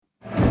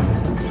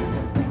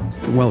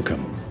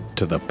Welcome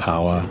to The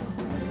Power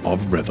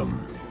of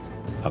Rhythm,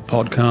 a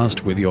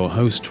podcast with your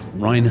host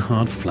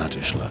Reinhard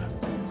Flattischler,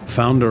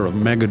 founder of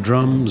Mega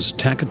Drums,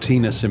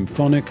 TaKeTiNa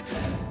Symphonic,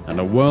 and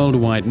a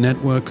worldwide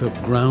network of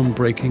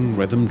groundbreaking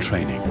rhythm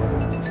training.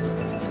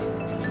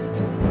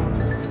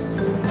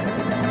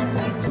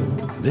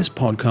 This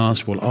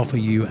podcast will offer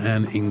you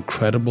an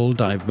incredible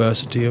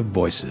diversity of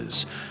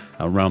voices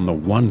around the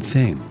one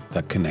thing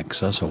that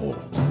connects us all: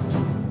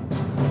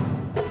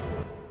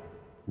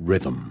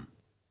 rhythm.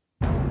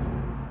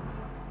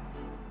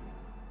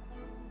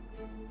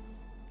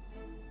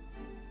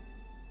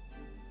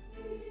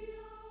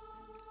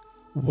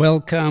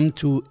 Welcome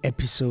to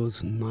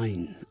episode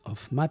 9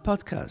 of my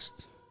podcast.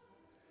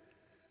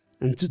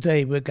 And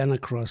today we're gonna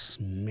cross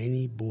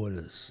many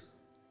borders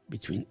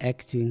between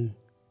acting,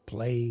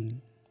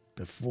 playing,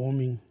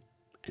 performing,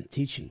 and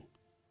teaching.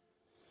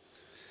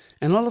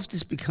 And all of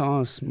this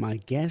because my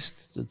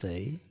guest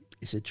today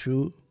is a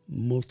true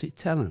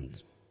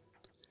multi-talent.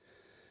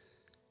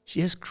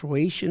 She has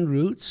Croatian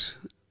roots,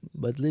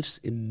 but lives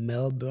in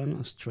Melbourne,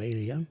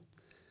 Australia,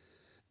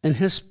 and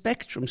her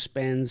spectrum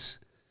spans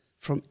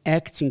from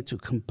acting to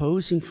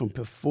composing, from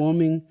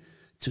performing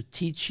to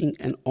teaching,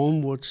 and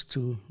onwards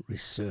to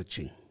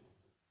researching.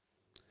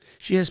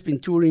 She has been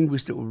touring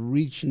with the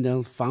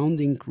original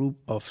founding group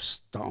of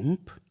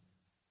Stomp,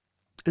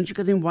 and she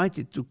got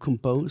invited to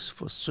compose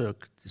for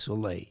Cirque du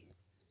Soleil.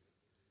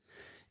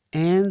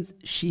 And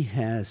she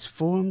has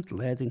formed,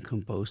 led, and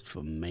composed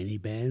for many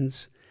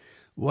bands.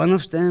 One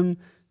of them,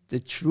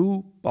 the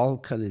true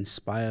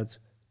Balkan-inspired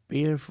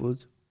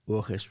Barefoot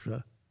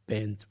Orchestra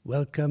band.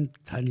 Welcome,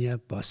 Tania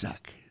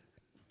Bosak.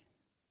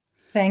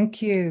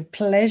 Thank you.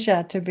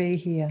 Pleasure to be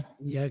here.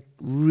 Yeah,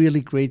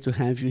 really great to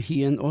have you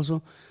here, and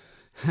also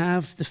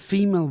have the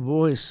female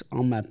voice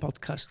on my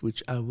podcast,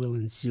 which I will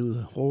ensure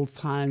the whole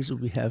time, so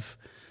we have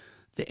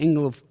the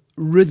angle of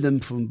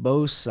rhythm from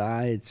both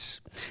sides.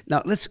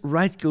 Now, let's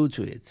go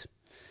to it.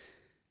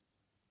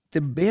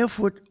 The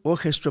Barefoot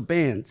Orchestra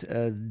Band,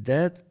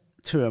 that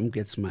term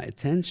gets my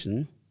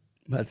attention,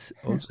 but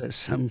also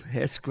some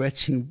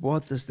head-scratching.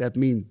 What does that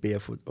mean,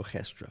 Barefoot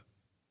Orchestra?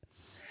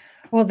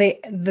 Well,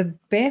 the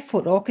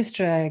Barefoot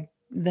Orchestra,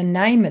 the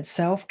name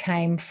itself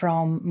came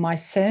from my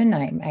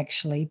surname,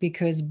 actually,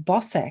 because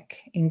Bosak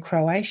in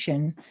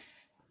Croatian,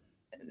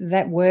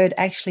 that word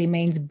actually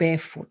means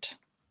barefoot,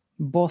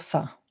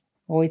 bosa,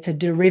 or it's a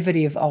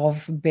derivative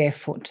of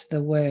barefoot,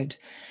 the word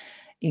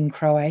in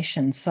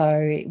Croatian. So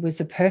it was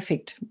the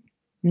perfect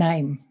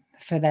name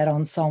for that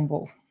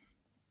ensemble.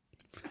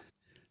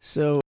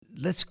 So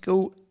let's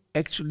go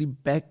actually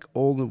back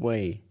all the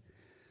way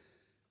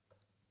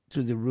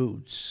to the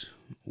roots.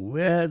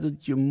 Where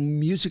did your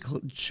musical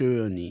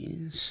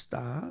journey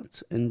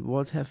start, and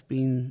what have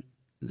been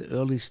the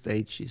early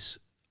stages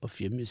of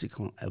your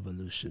musical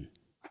evolution?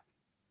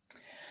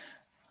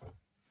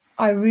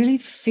 I really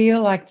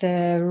feel like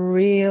the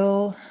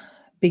real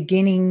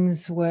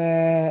beginnings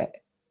were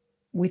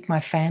with my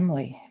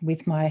family,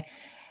 with my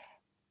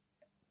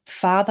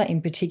father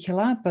in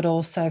particular, but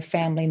also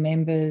family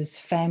members,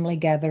 family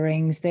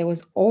gatherings. There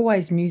was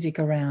always music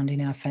around in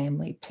our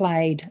family,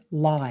 played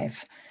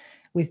live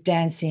with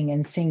dancing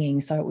and singing.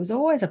 So it was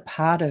always a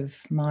part of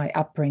my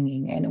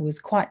upbringing, and it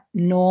was quite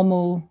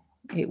normal.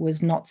 It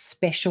was not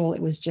special.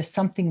 It was just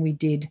something we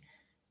did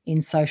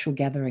in social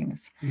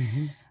gatherings.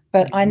 Mm-hmm.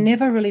 But I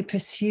never really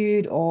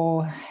pursued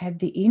or had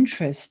the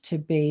interest to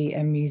be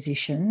a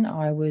musician.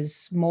 I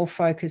was more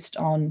focused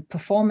on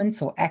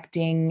performance or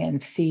acting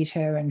and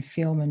theatre and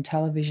film and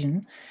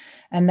television.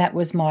 And that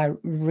was my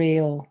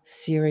real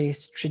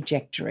serious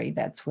trajectory.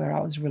 That's where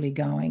I was really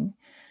going.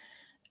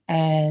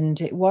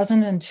 And it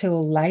wasn't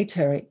until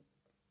later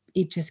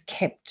it just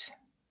kept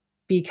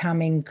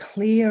becoming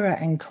clearer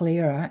and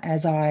clearer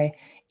as I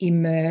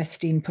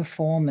immersed in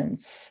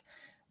performance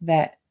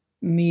that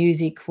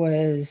music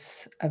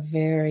was a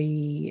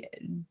very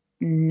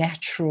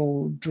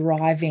natural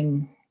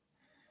driving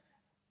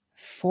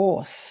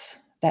force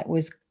that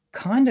was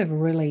kind of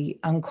really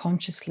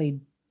unconsciously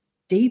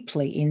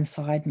deeply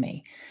inside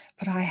me.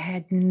 But I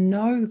had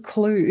no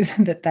clue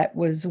that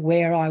was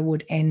where I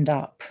would end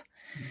up.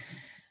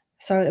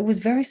 So it was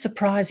very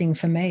surprising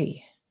for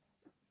me,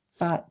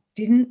 but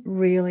didn't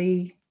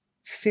really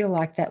feel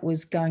like that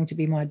was going to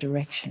be my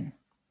direction.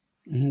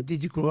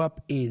 Did you grow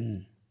up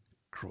in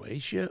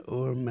Croatia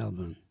or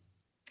Melbourne?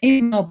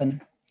 In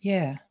Melbourne,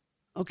 yeah.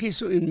 Okay,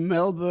 so in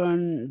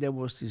Melbourne, there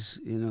was this,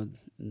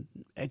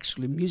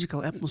 actually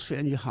musical atmosphere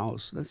in your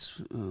house.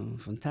 That's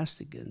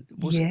fantastic. And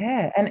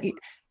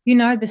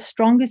the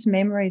strongest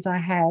memories I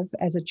have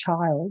as a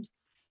child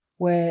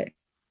were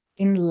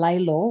in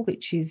Laylaw,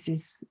 which is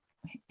this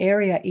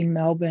area in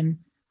Melbourne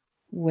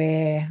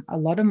where a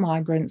lot of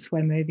migrants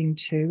were moving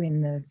to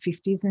in the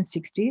 50s and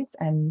 60s,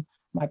 and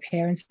my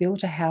parents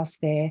built a house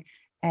there,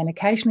 and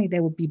occasionally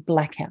there would be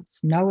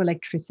blackouts, no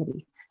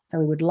electricity. So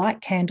we would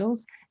light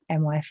candles,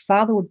 and my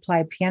father would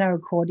play piano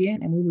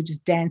accordion, and we would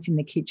just dance in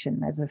the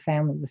kitchen as a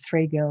family, the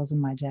 3 girls and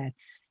my dad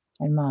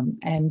and mum.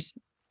 And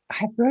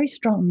have very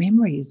strong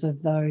memories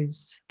of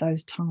those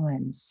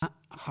times.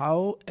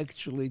 How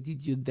actually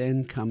did you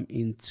then come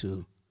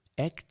into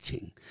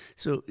acting?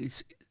 So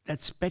it's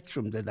that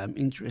spectrum that I'm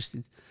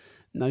interested.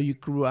 Now you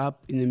grew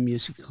up in a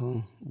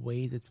musical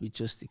way that we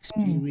just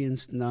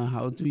experienced. Now,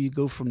 how do you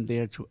go from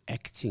there to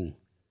acting?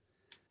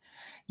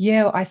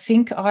 Yeah, I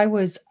think I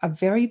was a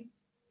very,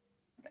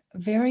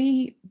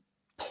 very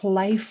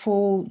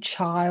playful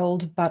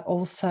child, but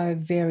also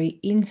very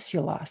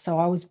insular. So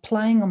I was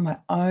playing on my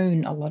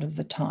own a lot of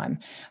the time.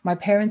 My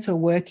parents were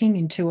working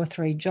in 2 or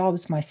 3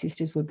 jobs. My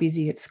sisters were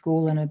busy at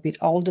school and a bit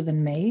older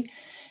than me.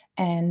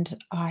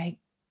 And I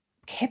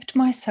kept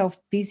myself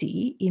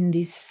busy in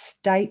this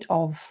state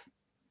of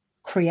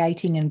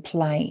creating and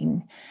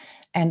playing.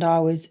 And I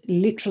was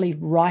literally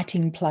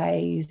writing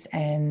plays.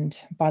 And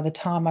by the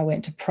time I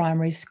went to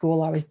primary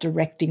school, I was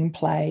directing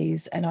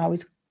plays and I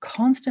was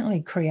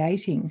constantly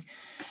creating.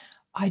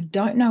 I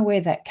don't know where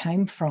that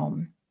came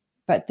from,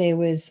 but there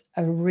was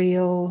a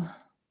real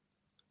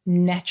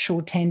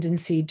natural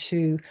tendency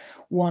to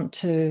want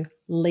to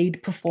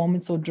lead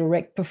performance or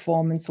direct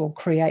performance or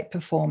create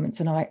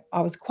performance. And I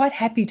was quite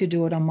happy to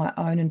do it on my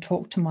own and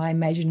talk to my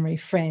imaginary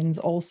friends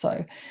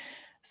also.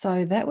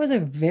 So that was I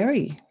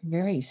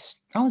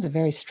was a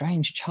very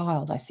strange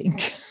child, I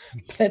think.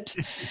 But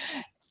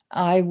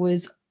I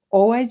was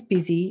always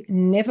busy,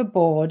 never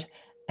bored,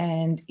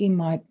 and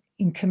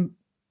in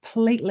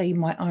completely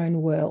my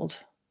own world.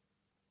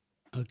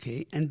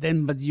 Okay, and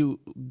then but you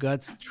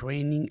got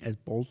training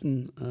at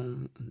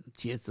Bolton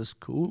Theatre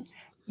School.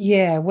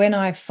 Yeah, when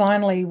I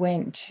finally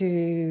went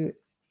to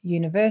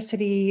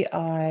university,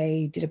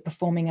 I did a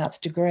performing arts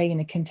degree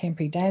and a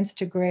contemporary dance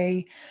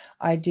degree.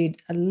 I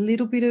did a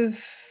little bit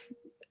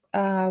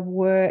of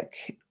work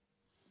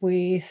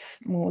with,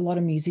 well, a lot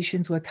of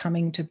musicians were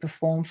coming to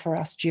perform for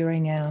us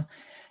during our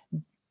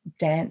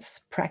dance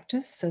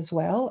practice as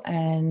well.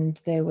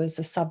 And there was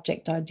a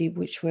subject I did,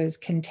 which was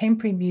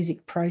contemporary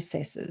music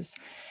processes.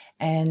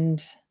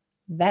 And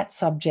that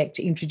subject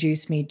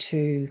introduced me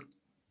to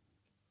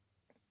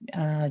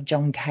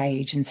John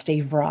Cage and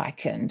Steve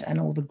Reich and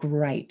all the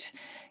great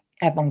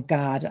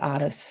avant-garde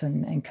artists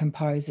and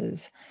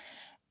composers.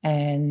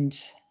 And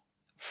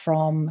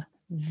from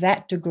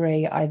that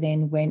degree, I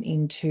then went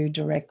into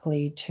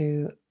directly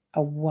to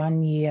a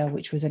 1 year,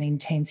 which was an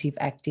intensive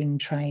acting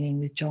training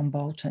with John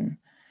Bolton.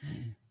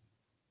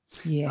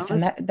 Yes,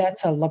 and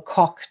that's a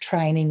Lecoq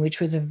training, which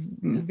was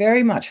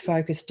very much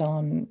focused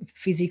on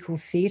physical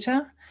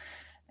theatre,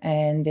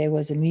 and there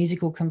was a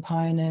musical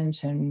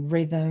component and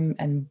rhythm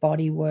and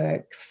body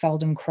work,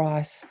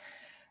 Feldenkrais,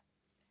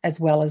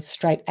 as well as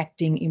straight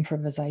acting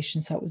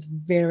improvisation. So it was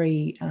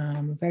very,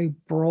 very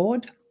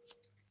broad,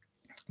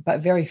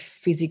 but very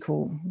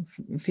physical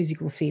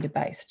theatre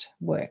based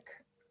work.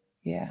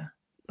 Yeah.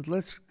 But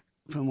let's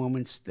for a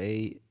moment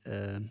stay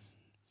in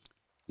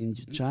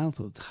your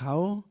childhood.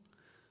 How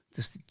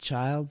does the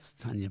child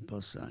Tania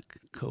Bosak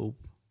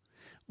cope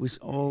with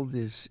all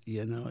this,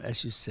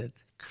 as you said,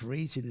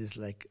 craziness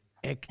like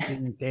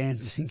acting,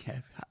 dancing?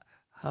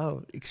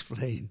 How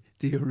explain?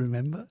 Do you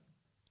remember?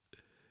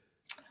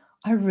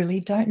 I really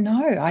don't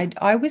know.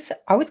 I was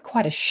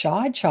quite a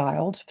shy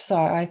child, so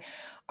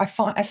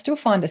I still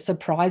find it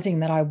surprising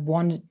that I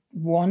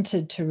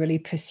wanted to really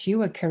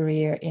pursue a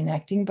career in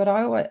acting. But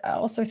I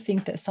also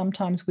think that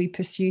sometimes we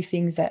pursue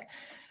things that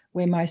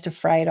we're most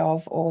afraid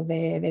of, or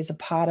there's a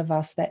part of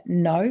us that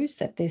knows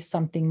that there's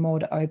something more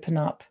to open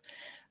up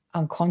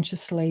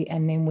unconsciously,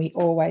 and then we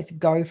always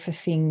go for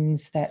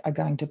things that are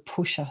going to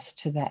push us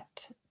to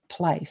that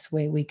place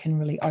where we can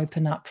really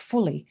open up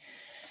fully.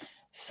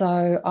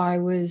 So I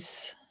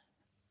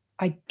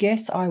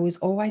guess I was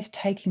always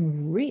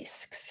taking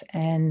risks,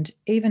 and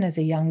even as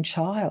a young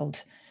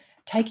child,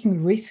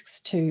 taking risks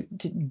to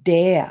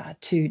dare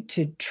to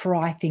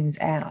try things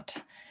out.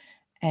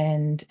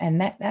 And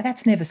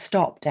that's never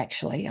stopped,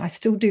 actually. I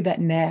still do that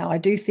now. I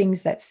do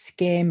things that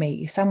scare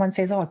me. If someone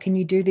says, "Oh, can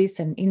you do this?"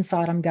 and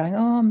inside I'm going,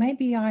 "Oh,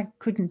 maybe I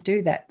couldn't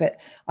do that." But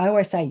I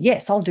always say,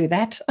 "Yes, I'll do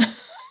that."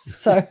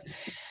 So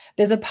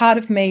there's a part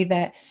of me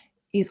that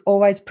is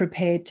always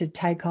prepared to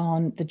take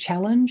on the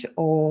challenge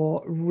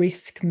or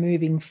risk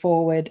moving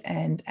forward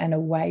and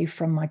away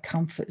from my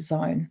comfort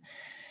zone.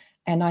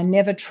 And I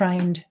never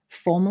trained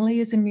formally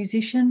as a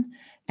musician,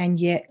 and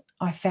yet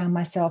I found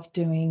myself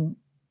doing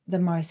the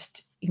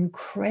most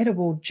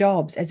incredible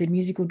jobs as a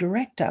musical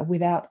director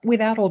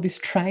without all this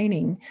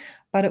training.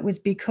 But it was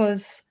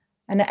because,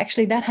 and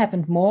actually that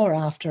happened more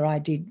after I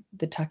did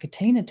the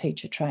TaKeTiNa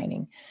teacher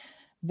training,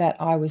 that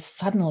I was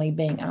suddenly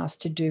being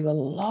asked to do a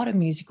lot of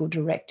musical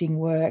directing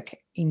work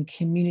in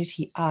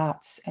community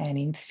arts and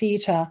in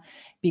theatre,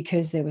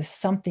 because there was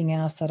something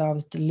else that I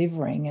was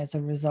delivering as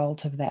a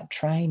result of that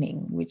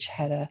training, which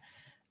had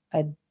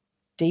a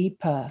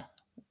deeper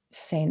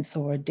sense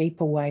or a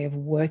deeper way of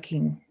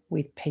working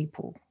with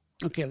people.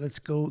 Okay, let's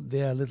go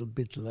there a little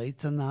bit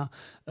later now.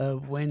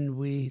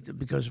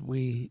 Because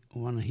we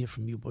want to hear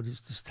from you, what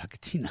is this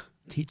TaKeTiNa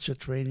teacher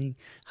training?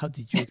 How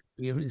did you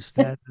experience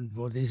that, and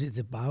what is it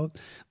about?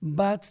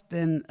 But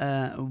then,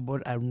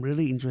 what I'm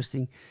really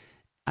interesting,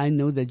 I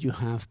know that you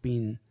have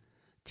been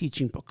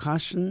teaching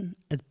percussion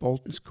at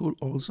Bolton School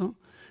also.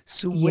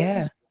 So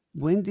Yeah.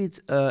 when did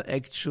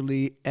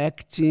actually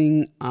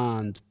acting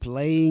and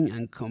playing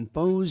and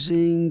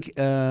composing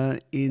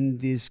in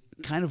this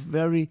kind of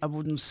very, I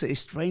wouldn't say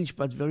strange,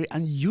 but very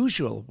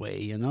unusual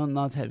way,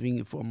 not having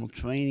a formal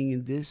training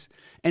in this.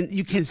 And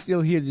you can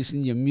still hear this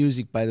in your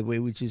music, by the way,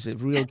 which is a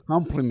real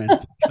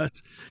compliment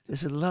because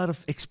there's a lot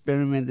of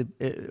experiment,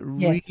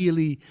 Yes.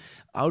 really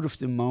out of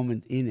the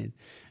moment in it.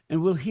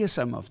 And we'll hear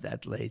some of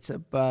that later.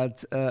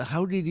 But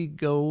how did it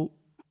go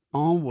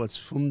onwards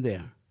from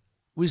there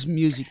with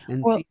music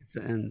and Well,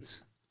 theatre and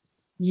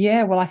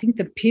yeah, well, I think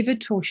the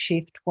pivotal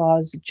shift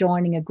was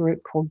joining a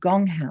group called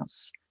Gong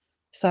House.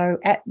 So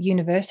at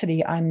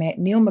university, I met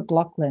Neil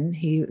McLaughlin,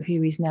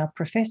 who is now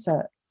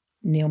Professor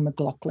Neil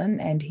McLaughlin,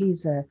 and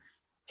he's a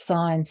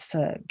science,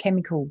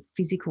 chemical,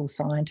 physical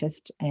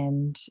scientist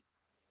and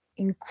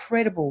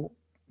incredible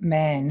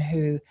man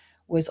who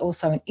was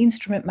also an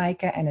instrument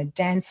maker and a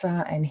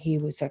dancer, and he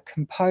was a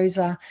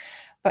composer,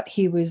 but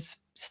he was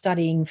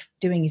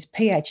doing his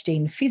PhD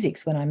in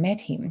physics when I met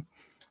him.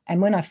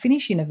 And when I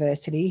finished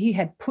university, he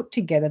had put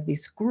together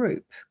this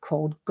group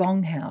called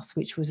Gong House,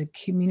 which was a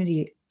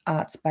community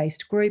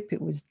arts-based group.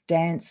 It was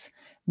dance,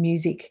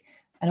 music,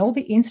 and all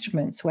the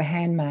instruments were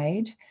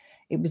handmade.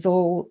 It was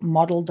all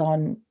modeled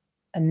on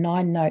a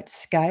 9-note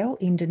scale,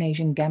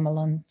 Indonesian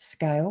gamelan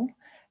scale,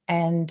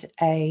 and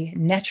a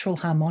natural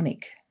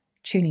harmonic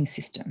tuning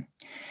system.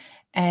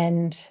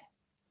 And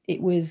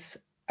it was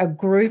a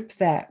group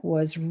that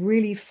was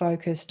really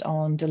focused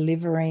on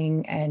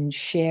delivering and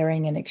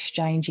sharing and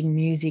exchanging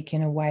music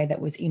in a way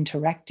that was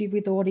interactive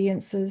with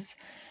audiences.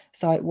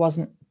 So it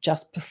wasn't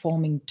just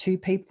performing to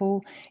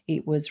people,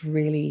 it was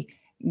really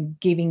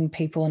giving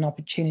people an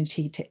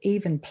opportunity to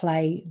even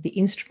play the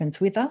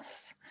instruments with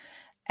us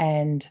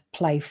and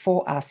play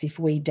for us if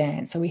we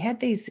dance. So we had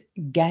these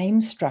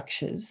game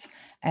structures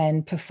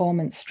and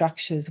performance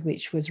structures,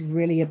 which was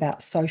really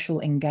about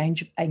social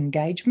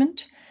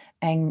engagement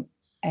and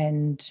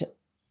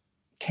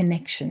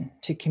connection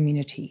to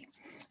community.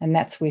 And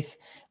that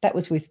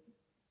was with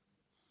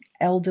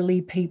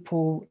elderly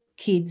people,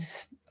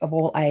 kids of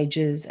all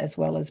ages, as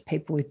well as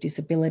people with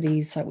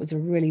disabilities. So it was a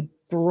really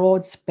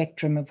broad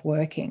spectrum of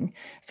working.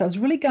 So I was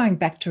really going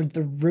back to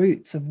the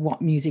roots of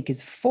what music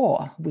is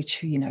for,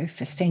 which,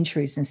 for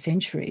centuries and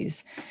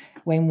centuries,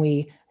 when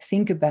we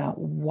think about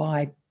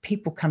why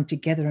people come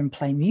together and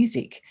play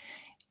music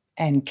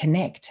and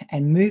connect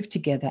and move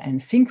together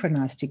and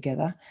synchronize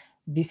together,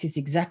 this is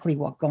exactly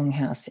what Gong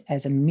House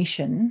as a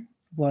mission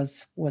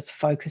was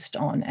focused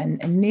on. And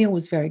Neil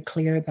was very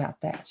clear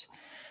about that.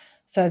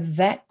 So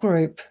that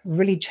group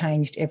really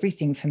changed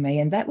everything for me.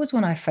 And that was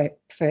when I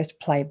first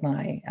played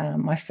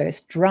my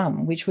first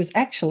drum, which was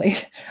actually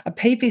a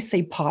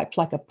PVC pipe,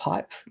 like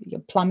a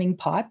plumbing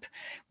pipe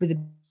with a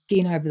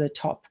skin over the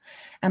top.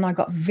 And I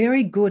got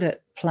very good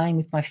at playing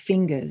with my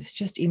fingers,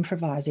 just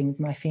improvising with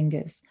my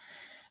fingers.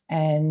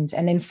 And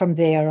then from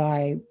there,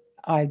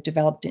 I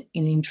developed an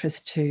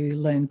interest to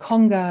learn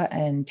conga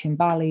and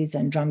timbales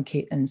and drum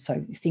kit. And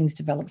so things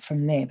developed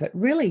from there. But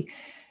really,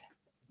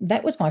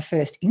 that was my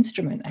first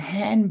instrument, a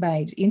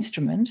handmade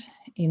instrument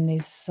in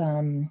this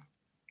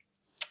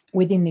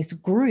within this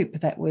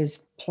group that was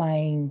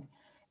playing.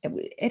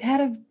 It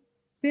had a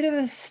bit of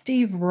a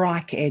Steve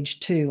Reich edge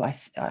too.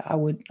 I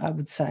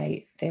would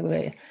say there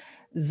were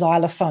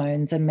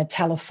xylophones and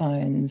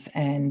metallophones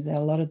and a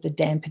lot of the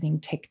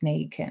dampening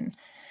technique. And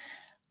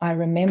I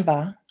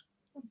remember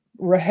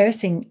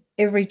rehearsing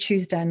every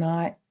Tuesday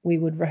night. We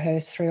would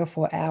rehearse 3 or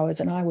 4 hours,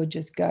 and I would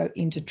just go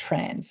into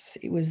trance.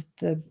 It was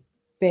the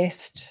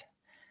best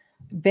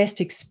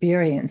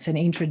experience and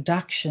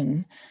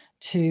introduction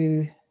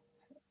to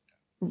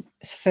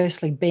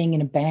firstly being in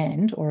a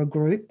band or a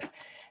group,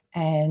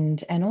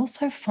 and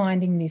also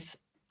finding this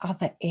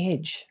other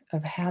edge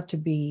of how to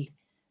be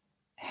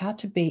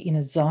in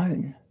a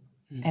zone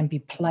and be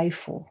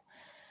playful.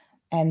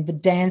 And the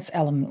dance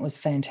element was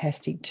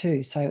fantastic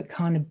too. So it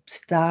kind of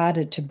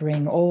started to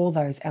bring all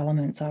those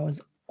elements I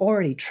was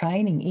already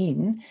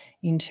training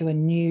into a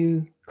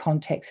new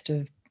context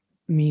of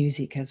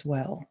music as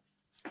well.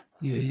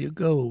 here you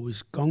go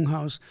with Gong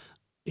House?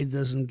 It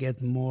doesn't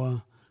get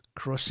more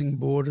crossing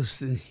borders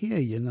than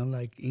here,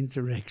 like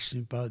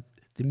interaction about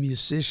the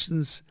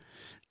musicians,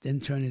 then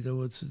turn it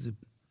over to the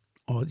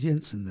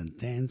audience and then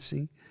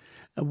dancing.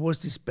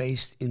 Was this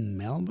based in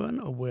Melbourne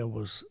or where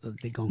was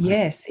the Gong House?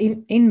 Yes,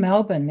 in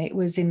Melbourne. It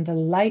was in the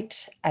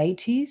late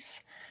 80s,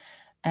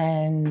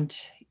 and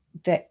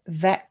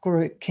that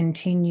group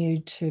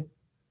continued to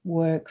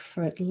work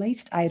for at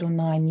least 8 or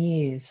 9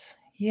 years.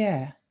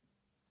 Yeah.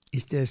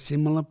 Is there a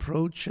similar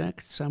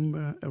project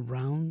somewhere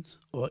around,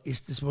 or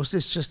was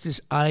this just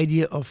this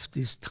idea of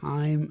this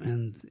time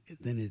and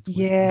then it?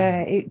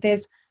 Yeah,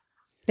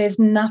 there's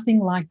nothing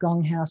like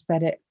Gong House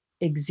that it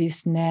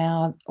exists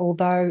now.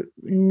 Although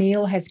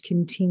Neil has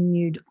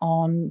continued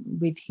on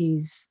with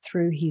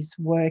through his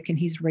work and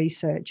his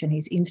research and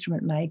his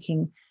instrument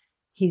making,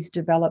 he's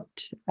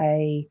developed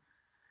a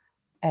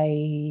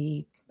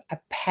a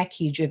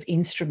package of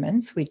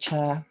instruments, which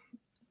are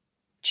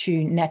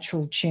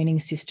natural tuning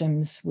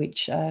systems,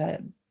 which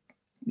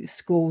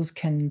schools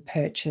can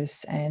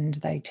purchase, and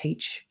they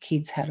teach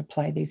kids how to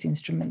play these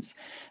instruments.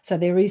 So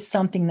there is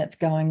something that's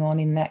going on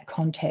in that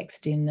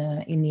context in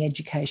the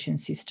education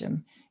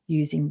system,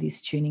 using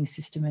this tuning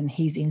system and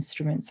his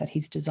instruments that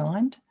he's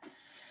designed.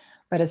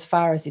 But as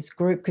far as this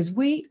group, because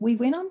we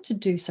went on to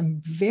do some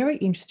very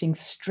interesting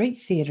street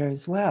theatre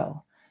as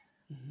well.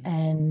 Mm-hmm.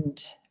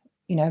 And,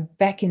 you know,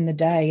 back in the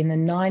day, in the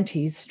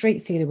 90s, street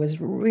theatre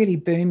was really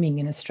booming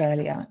in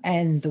Australia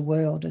and the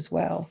world as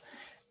well.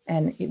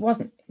 And it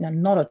wasn't, you know,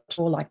 not at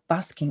all like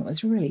busking. It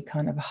was really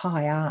kind of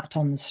high art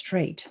on the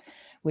street,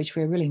 which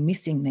we're really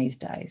missing these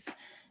days.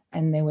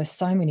 And there were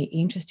so many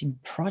interesting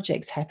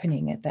projects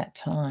happening at that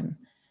time.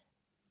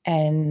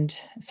 And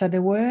so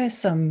there were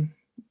some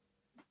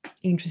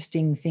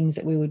interesting things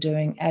that we were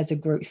doing as a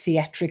group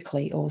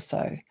theatrically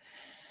also.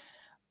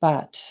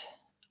 But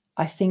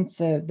I think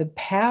the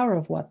power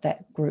of what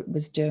that group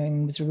was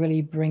doing was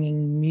really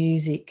bringing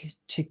music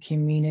to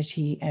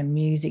community and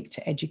music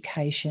to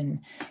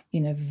education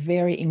in a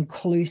very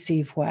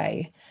inclusive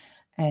way.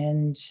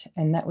 And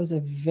that was a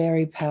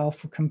very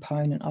powerful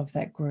component of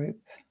that group.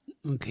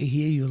 Okay,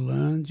 here you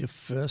learned your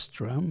first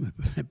drum,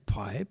 a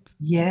pipe.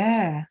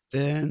 Yeah.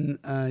 Then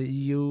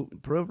you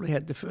probably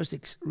had the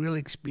first real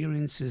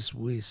experiences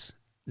with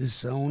the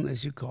zone,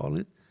 as you call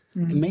it.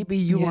 Mm-hmm. And maybe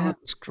you want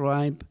to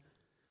describe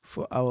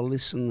for our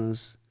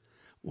listeners,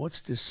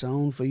 what's the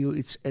zone for you?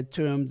 It's a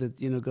term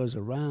that, you know, goes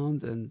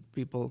around and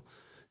people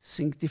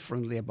think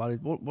differently about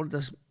it. What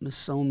does the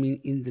zone mean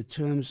in the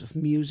terms of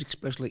music,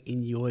 especially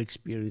in your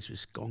experience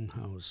with Gong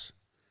House?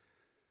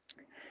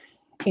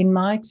 In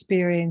my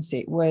experience,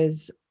 it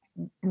was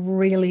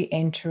really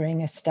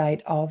entering a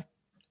state of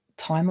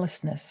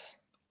timelessness,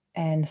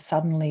 and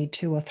suddenly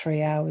 2 or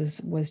 3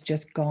 hours was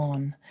just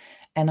gone,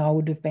 and I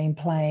would have been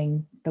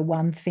playing the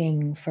one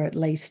thing for at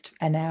least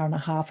an hour and a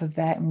half of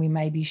that, and we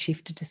maybe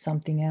shifted to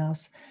something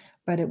else.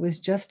 But it was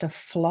just a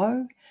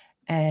flow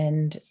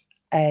and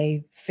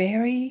a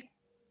very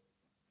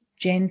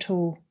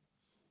gentle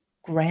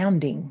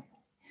grounding.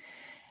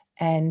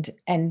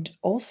 And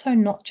also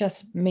not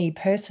just me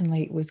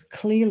personally, it was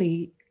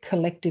clearly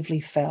collectively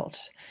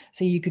felt.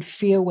 So you could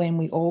feel when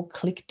we all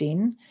clicked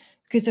in,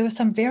 because there was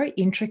some very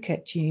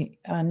intricate,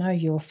 I know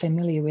you're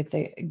familiar with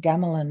the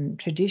gamelan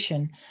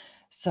tradition.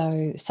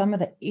 So some of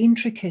the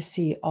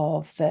intricacy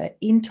of the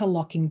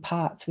interlocking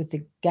parts with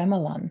the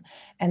gamelan,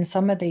 and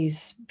some of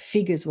these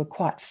figures were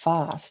quite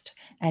fast,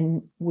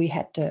 and we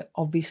had to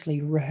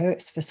obviously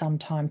rehearse for some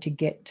time to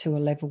get to a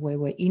level where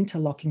we're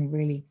interlocking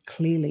really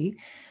clearly.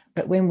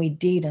 But when we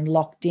did and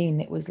locked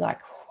in, it was like,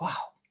 wow,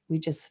 we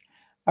just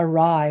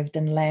arrived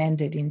and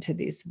landed into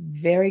this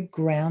very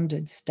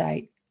grounded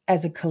state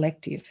as a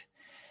collective.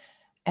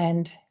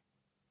 And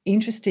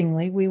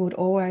interestingly, we would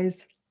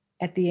always,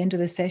 at the end of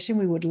the session,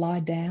 we would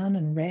lie down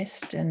and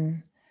rest.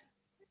 And,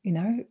 you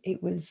know,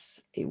 it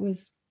was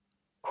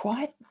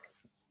quite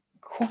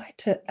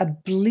a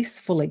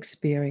blissful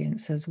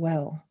experience as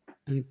well.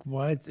 And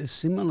quite a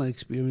similar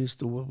experience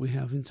to what we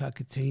have in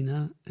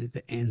TaKeTiNa at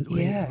the end,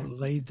 where you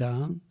lay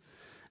down.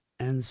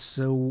 And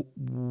so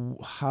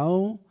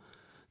how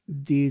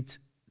did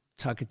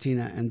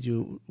TaKeTiNa and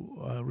you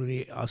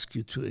really ask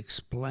you to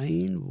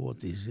explain what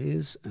this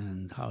is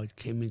and how it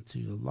came into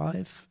your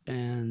life?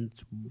 And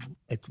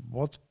at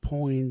what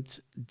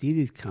point did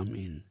it come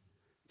in,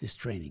 this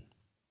training?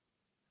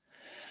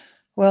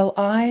 Well,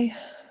 I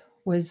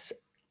was,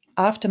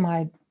 after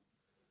my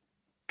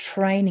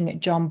training at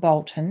John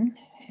Bolton,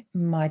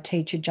 my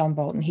teacher, John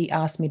Bolton, he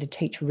asked me to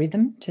teach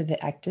rhythm to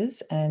the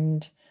actors.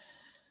 And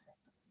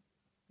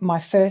my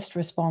first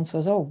response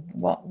was, oh,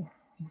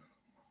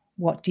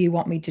 what do you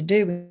want me to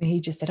do? And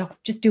he just said, oh,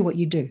 just do what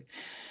you do.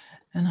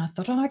 And I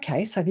thought, oh,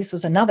 okay. So this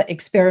was another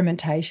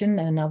experimentation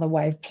and another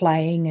way of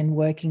playing and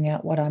working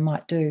out what I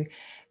might do.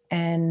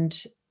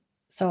 And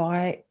so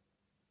I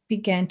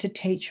began to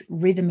teach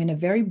rhythm in a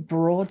very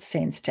broad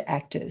sense to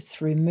actors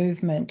through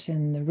movement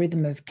and the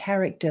rhythm of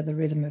character, the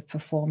rhythm of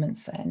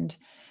performance, and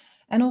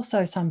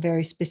also some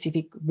very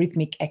specific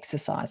rhythmic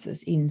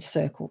exercises in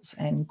circles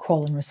and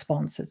call and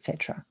response,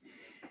 etc.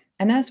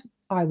 And as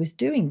I was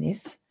doing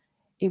this,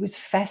 it was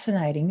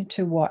fascinating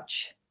to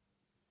watch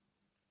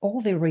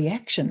all the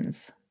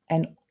reactions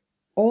and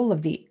all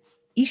of the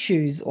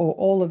issues, or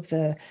all of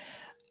the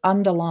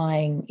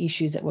underlying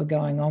issues that were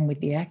going on with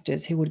the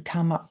actors, who would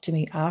come up to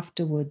me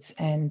afterwards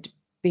and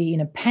be in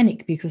a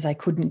panic because they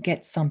couldn't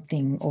get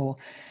something. Or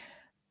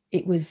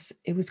it was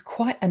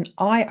quite an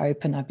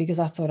eye-opener, because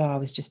I thought I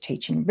was just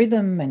teaching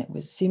rhythm and it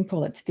was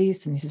simple, it's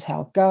this and this is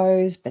how it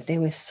goes. But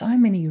there were so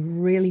many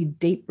really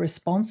deep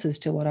responses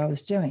to what I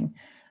was doing.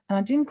 And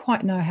I didn't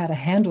quite know how to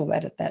handle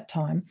that at that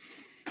time,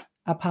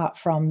 apart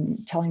from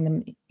telling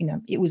them, you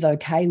know, it was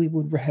okay, we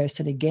would rehearse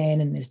it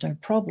again and there's no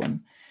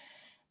problem.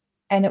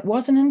 And it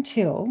wasn't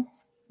until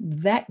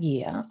that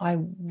year I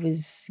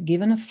was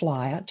given a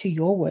flyer to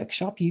your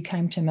workshop. You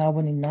came to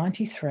Melbourne in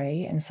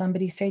 93 and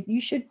somebody said,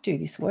 you should do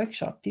this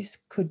workshop. This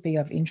could be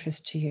of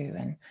interest to you.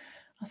 And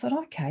I thought,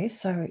 okay,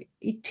 so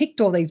it ticked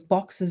all these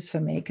boxes for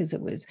me because it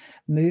was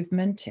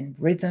movement and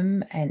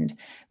rhythm and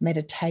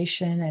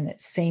meditation, and it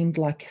seemed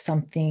like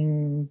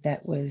something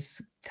that was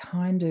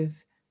kind of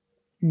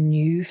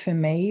new for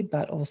me,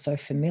 but also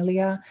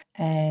familiar.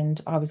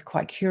 And I was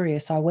quite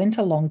curious. I went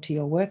along to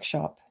your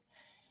workshop,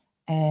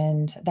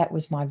 and that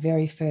was my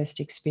very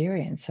first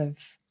experience of,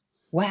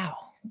 wow,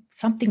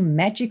 something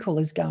magical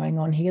is going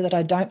on here that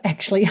I don't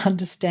actually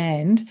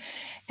understand.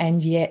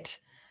 And yet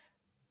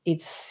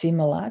it's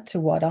similar to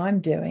what I'm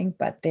doing,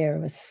 but there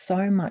was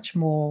so much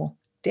more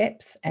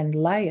depth and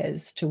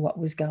layers to what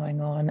was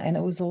going on. And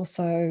it was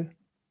also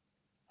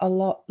a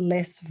lot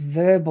less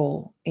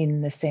verbal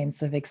in the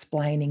sense of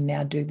explaining,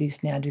 now do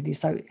this, now do this.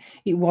 So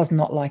it was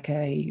not like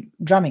a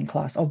drumming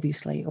class,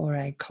 obviously, or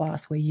a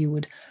class where you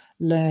would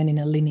learn in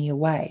a linear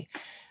way.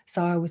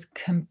 So I was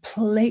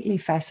completely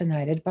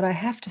fascinated, but I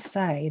have to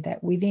say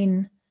that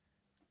within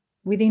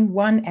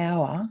 1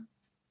 hour,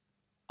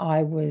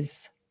 I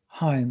was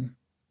home.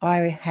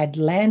 I had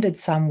landed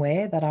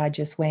somewhere that I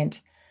just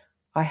went,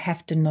 I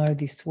have to know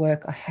this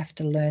work. I have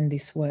to learn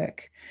this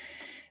work,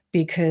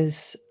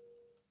 because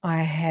I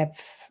have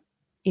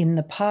in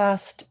the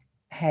past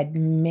had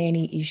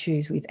many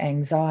issues with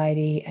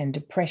anxiety and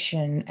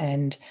depression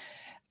and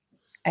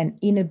an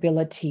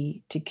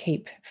inability to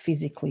keep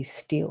physically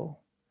still.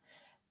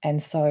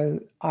 And so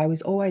I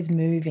was always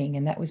moving,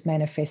 and that was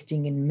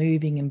manifesting in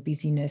moving and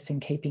busyness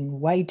and keeping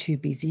way too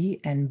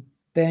busy and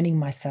burning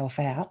myself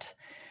out,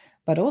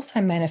 but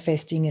also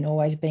manifesting in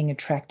always being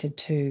attracted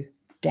to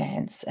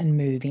dance and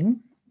moving.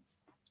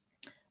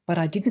 But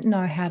I didn't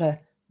know how to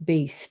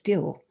be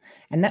still.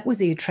 And that was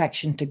the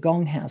attraction to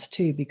Gong House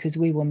too, because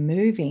we were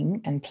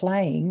moving and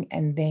playing,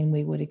 and then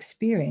we would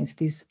experience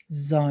this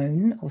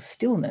zone or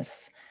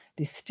stillness,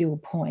 this still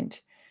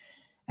point.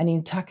 And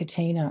in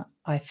TaKeTiNa,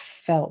 I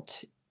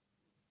felt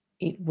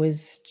it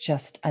was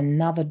just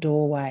another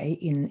doorway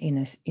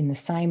in the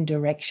same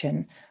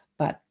direction,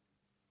 but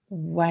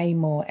way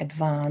more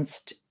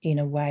advanced in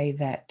a way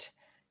that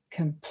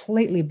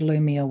completely blew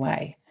me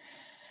away.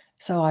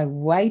 So I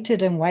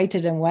waited and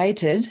waited and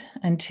waited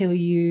until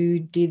you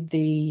did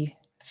the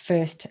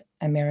first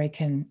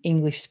American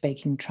English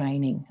speaking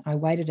training. I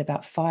waited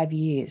about 5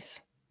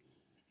 years.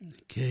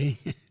 Okay.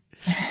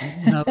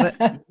 Now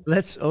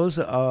let's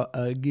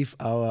also give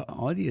our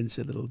audience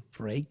a little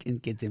break and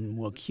get them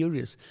more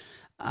curious.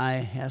 I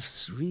have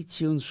 3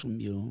 tunes from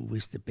you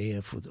with the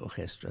Barefoot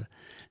Orchestra.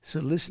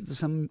 So listen to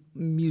some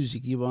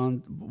music you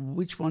want.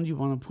 Which one you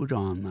want to put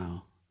on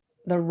now?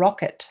 The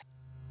Rocket.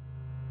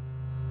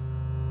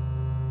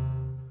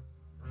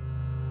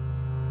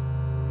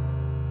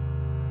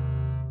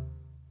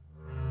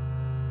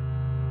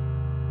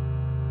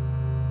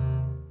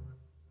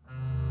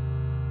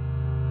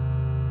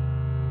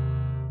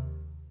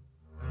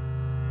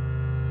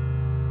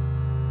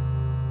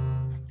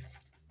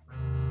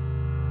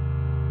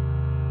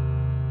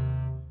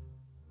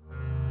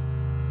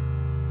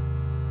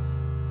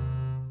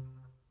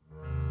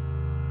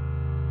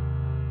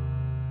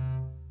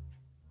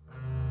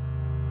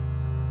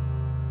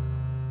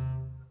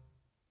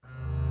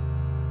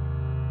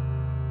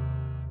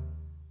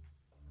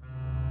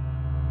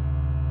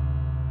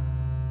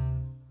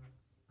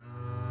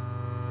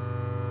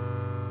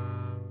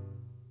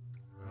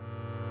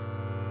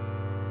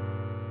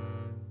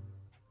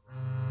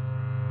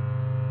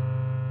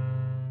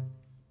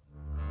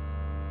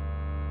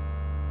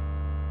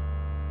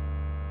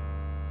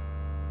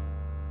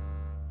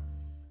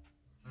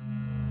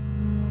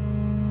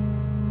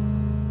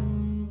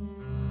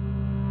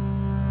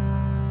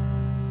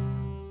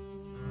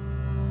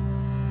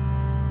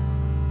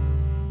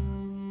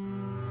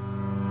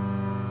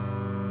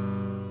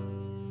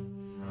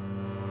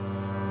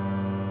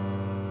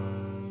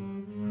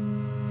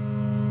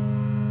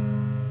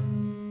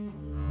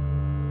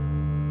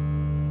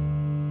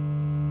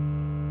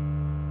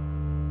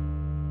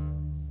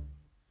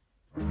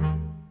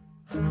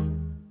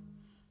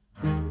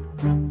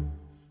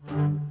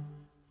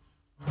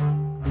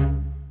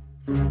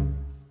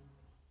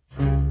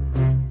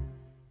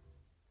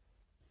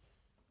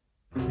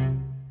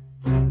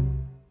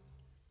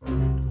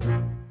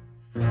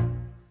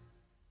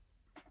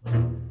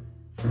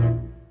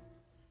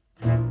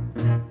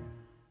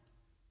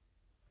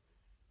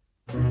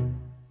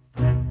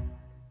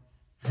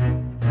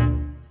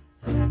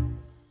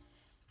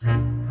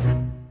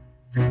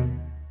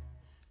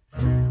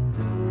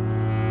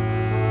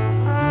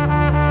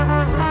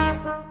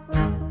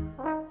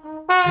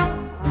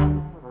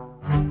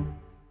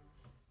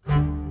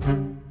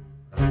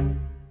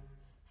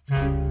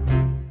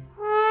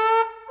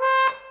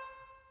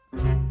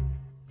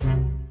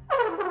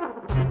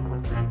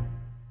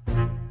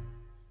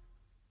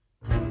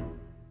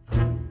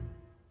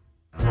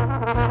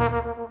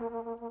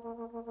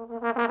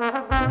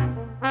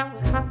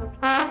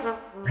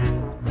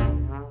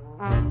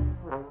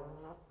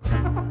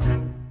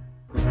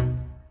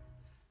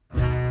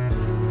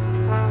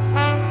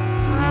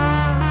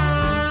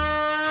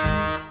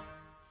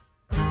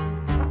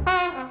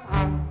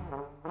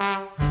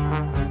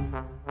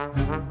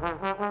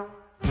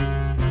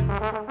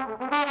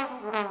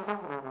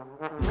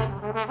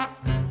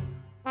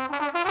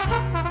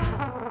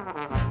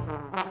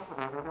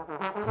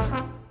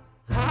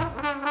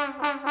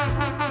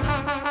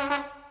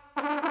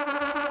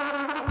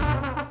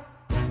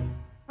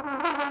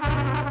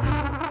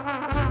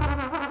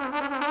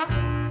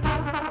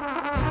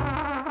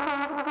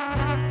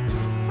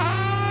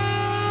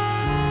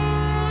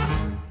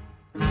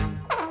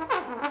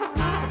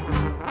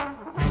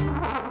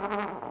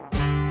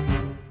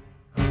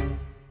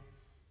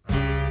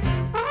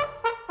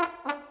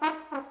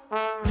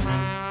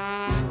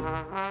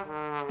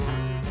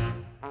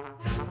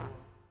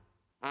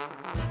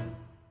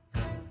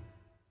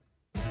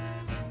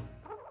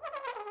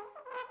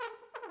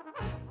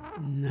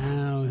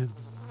 Now,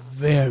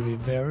 very,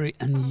 very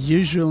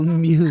unusual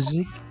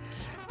music.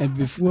 And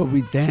before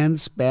we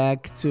dance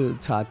back to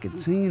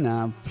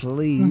TaKeTiNa,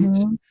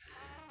 please Mhm.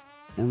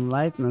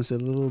 enlighten us a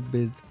little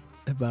bit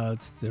about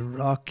the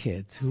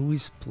rocket. Who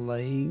is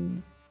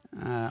playing?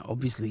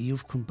 Obviously,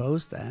 you've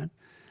composed that.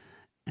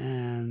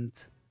 And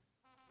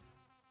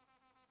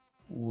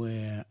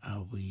where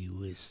are we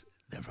with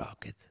the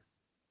rocket?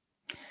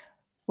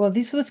 Well,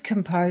 this was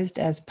composed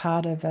as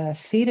part of a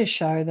theatre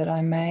show that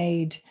I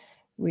made,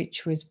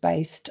 which was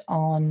based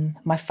on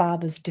my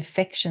father's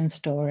defection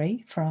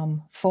story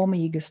from former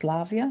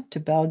Yugoslavia to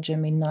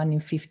Belgium in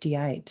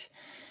 1958.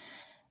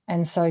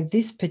 And so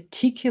this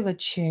particular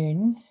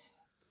tune,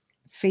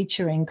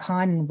 featuring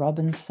Kynan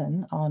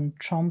Robinson on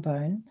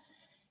trombone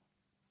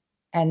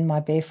and my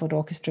Barefoot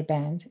Orchestra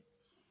Band,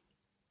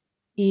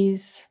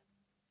 is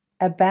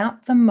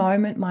about the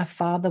moment my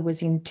father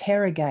was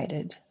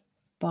interrogated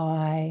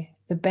by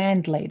the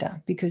band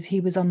leader, because he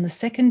was on the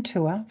second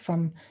tour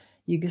from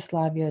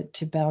Yugoslavia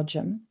to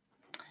Belgium.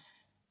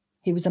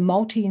 He was a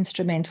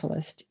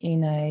multi-instrumentalist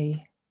in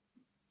a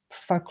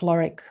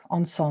folkloric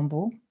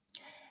ensemble.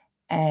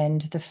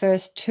 And the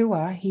first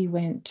tour, he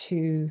went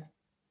to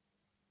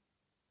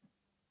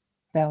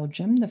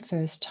Belgium the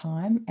first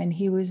time, and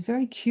he was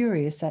very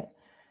curious that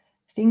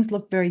things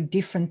looked very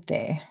different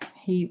there.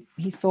 He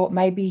thought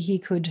maybe he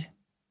could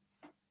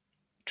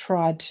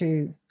try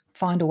to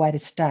find a way to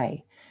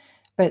stay,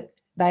 but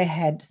they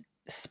had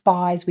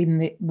spies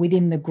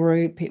within the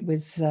group. It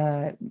was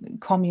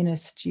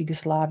communist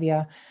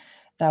Yugoslavia.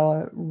 They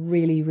were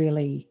really,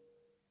 really,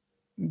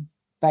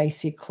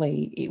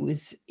 basically, it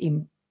was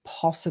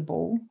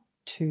impossible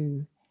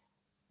to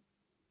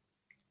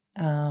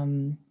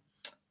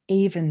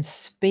even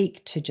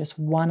speak to just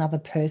one other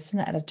person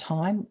at a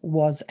time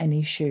was an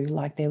issue.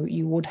 Like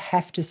you would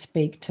have to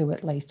speak to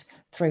at least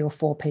 3 or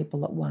 4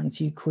 people at once.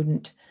 You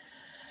couldn't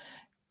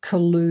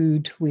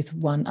collude with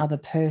one other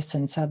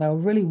person. So they were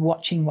really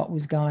watching what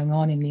was going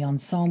on in the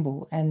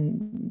ensemble.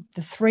 And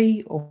the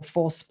 3 or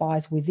 4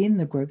 spies within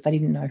the group, they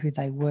didn't know who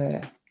they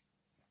were.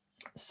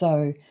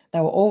 So they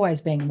were always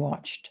being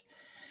watched.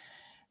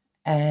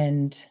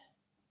 And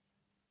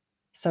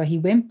so he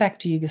went back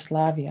to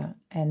Yugoslavia,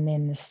 and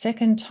then the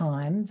second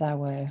time they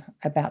were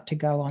about to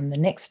go on the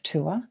next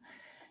tour.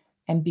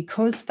 And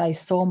because they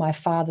saw my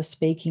father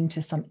speaking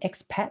to some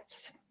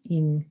expats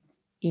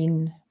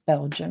in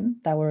Belgium,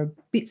 they were a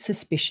bit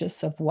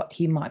suspicious of what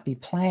he might be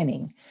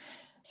planning.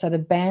 So the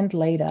band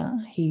leader,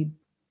 he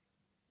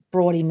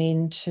brought him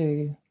in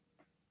to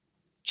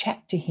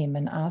chat to him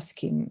and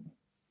ask him.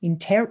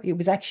 It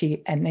was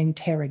actually an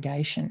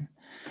interrogation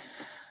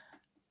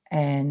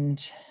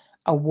and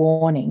a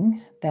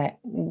warning that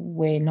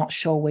we're not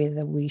sure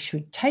whether we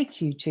should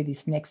take you to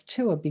this next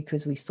tour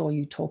because we saw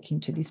you talking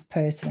to this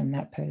person and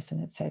that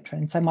person, etc.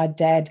 And so my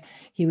dad,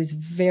 he was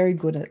very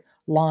good at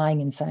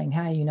lying and saying,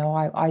 hey, you know,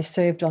 I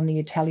served on the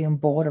Italian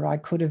border. I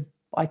could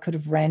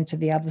have ran to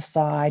the other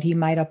side. He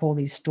made up all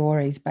these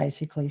stories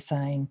basically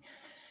saying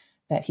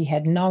that he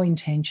had no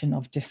intention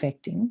of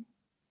defecting,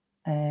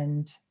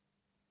 and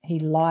he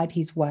lied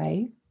his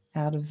way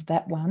out of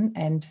that one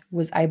and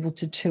was able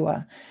to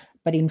tour.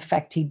 But in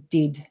fact, he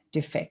did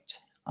defect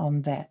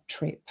on that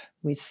trip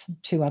with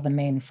 2 other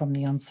men from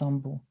the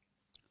ensemble.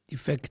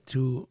 Defect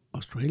to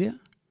Australia?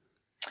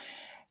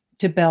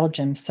 To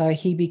Belgium. So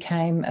he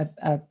became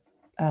a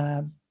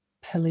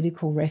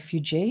political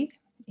refugee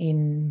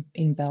in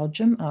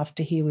Belgium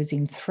after he was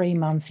in 3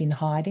 months in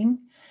hiding.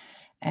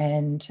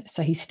 And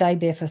so he stayed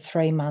there for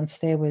 3 months.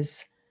 There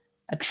was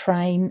a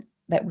train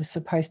that was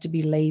supposed to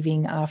be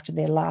leaving after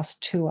their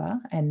last tour,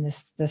 and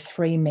the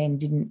 3 men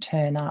didn't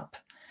turn up.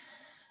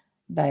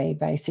 They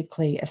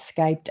basically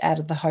escaped out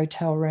of the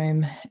hotel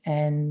room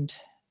and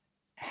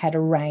had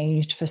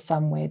arranged for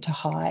somewhere to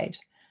hide.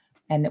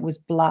 And it was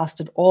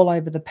blasted all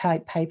over the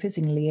papers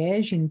in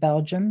Liège in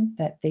Belgium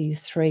that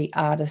these 3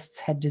 artists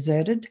had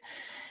deserted,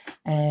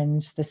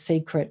 and the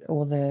secret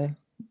or the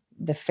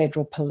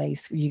federal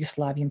police,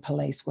 Yugoslavian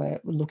police, were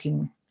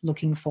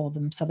looking for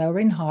them. So they were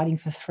in hiding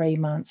for 3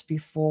 months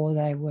before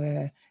they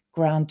were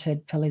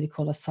granted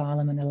political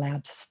asylum and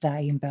allowed to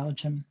stay in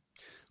Belgium.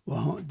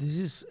 Wow, this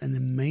is an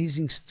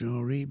amazing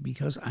story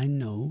because I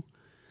know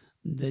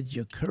that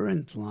your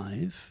current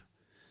life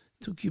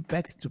took you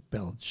back to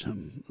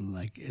Belgium,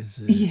 like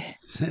as a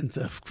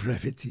center of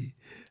gravity.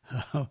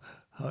 How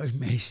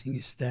amazing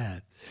is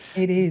that?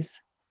 It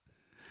is.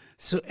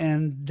 So,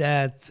 and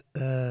that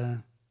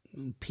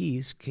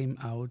piece came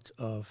out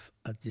of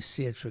a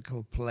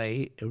theatrical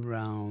play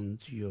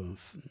around your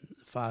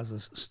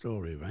father's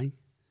story, right?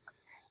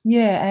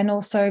 Yeah, and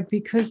also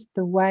because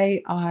the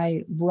way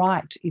I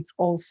write, it's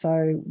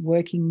also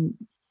working,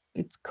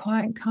 it's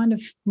kind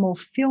of more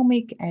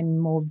filmic and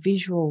more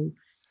visual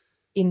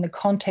in the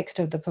context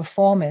of the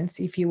performance.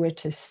 If you were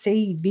to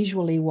see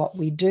visually what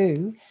we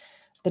do,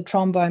 the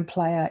trombone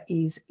player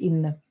is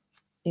in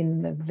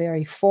the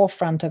very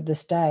forefront of the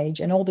stage,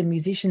 and all the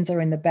musicians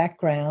are in the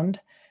background,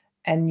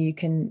 and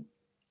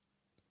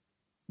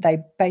they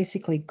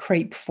basically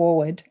creep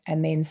forward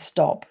and then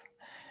stop.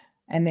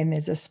 and then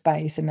there's a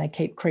space, and they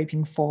keep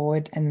creeping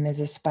forward, and there's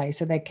a space.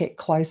 So they get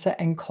closer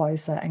and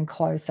closer and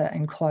closer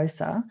and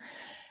closer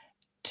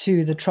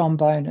to the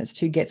trombonist,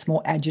 who gets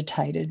more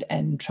agitated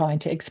and trying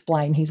to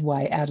explain his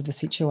way out of the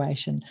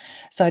situation.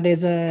 So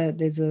there's a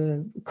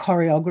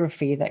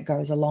choreography that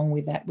goes along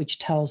with that, which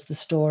tells the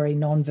story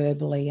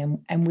non-verbally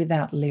and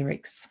without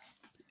lyrics.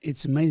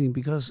 It's amazing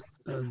because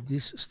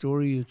this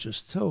story you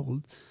just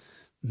told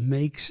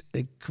makes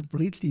a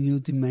completely new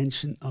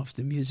dimension of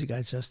the music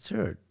I just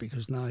heard,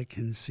 because now I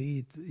can see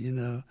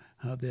it,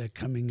 how they're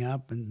coming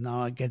up, and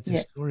now I get the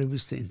story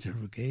with the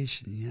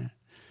interrogation. Yeah.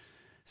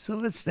 So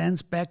let's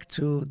dance back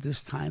to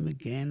this time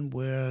again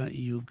where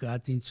you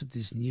got into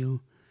this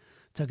new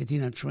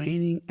TaKeTiNa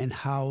training, and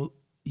how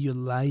your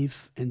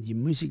life and your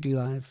music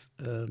life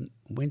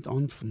went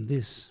on from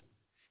this.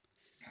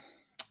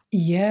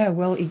 Yeah,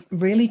 well, it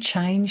really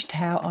changed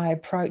how I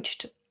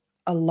approached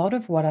a lot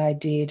of what I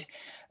did.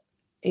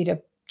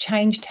 It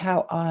changed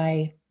how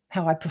I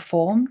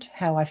performed,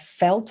 how I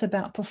felt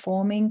about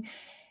performing.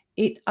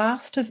 It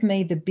asked of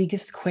me the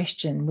biggest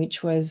question,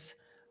 which was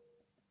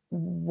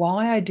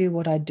why I do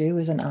what I do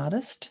as an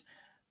artist,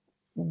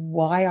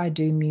 why I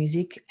do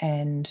music,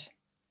 and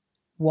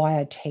why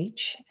I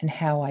teach and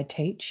how I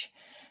teach.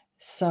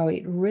 So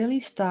it really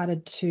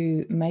started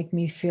to make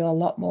me feel a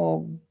lot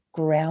more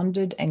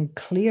grounded and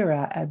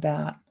clearer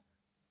about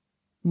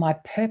my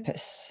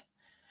purpose,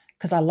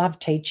 because I love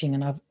teaching,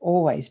 and I've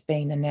always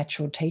been a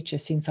natural teacher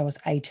since I was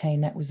 18.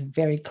 That was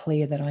very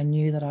clear, that I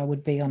knew that I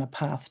would be on a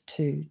path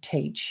to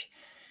teach,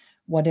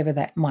 whatever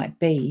that might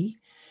be.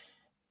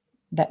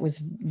 That was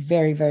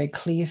very, very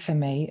clear for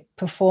me.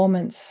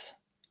 Performance,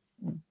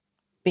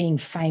 being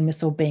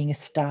famous or being a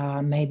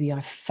star, maybe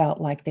I felt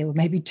like there were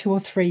maybe 2 or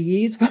 3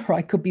 years where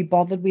I could be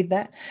bothered with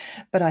that.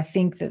 But I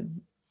think that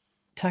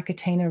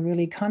TaKeTiNa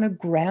really kind of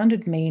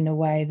grounded me in a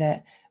way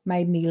that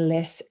made me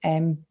less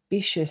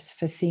ambitious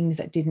for things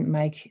that didn't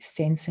make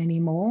sense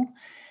anymore,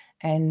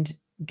 and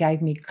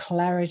gave me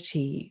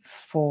clarity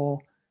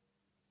for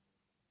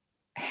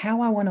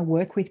how I want to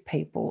work with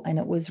people. And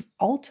it was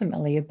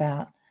ultimately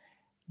about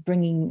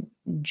bringing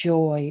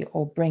joy,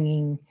 or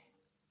bringing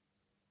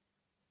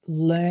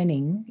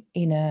learning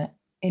in a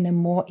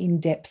more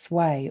in-depth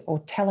way, or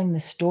telling the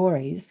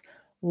stories.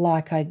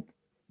 Like, I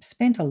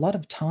spent a lot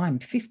of time,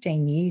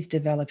 15 years,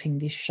 developing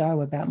this show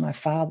about my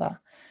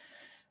father.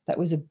 That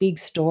was a big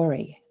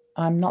story.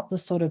 I'm not the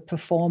sort of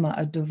performer,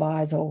 a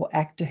deviser, or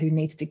actor who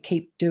needs to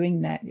keep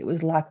doing that. It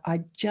was like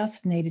I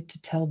just needed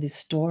to tell this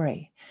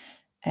story.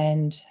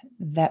 And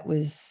that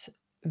was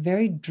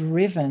very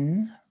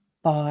driven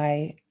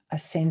by a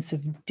sense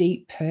of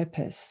deep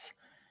purpose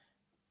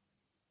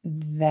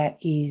that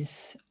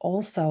is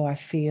also, I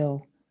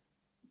feel,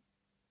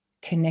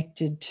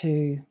 connected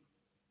to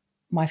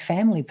my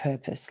family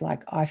purpose.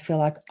 Like, I feel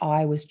like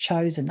I was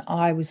chosen.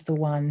 I was the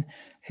one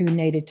who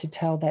needed to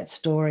tell that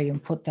story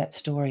and put that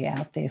story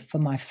out there for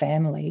my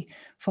family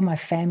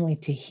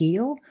to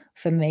heal,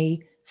 for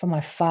me, for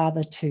my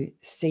father to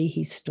see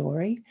his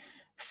story,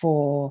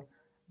 for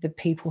the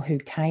people who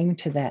came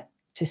to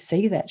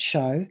see that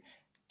show,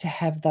 to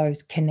have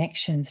those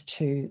connections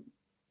to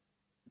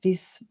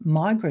this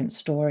migrant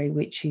story,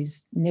 which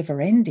is never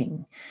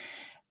ending.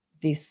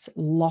 This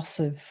loss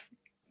of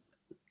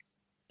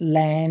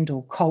land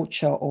or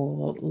culture,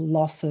 or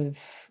loss of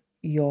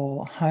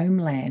your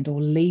homeland,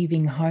 or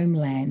leaving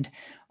homeland,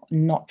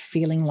 not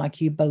feeling like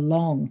you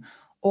belong.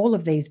 All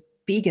of these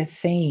bigger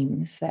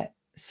themes that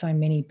so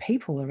many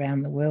people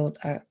around the world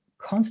are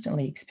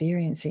constantly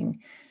experiencing.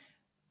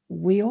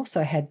 We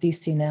also had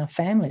this in our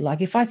family.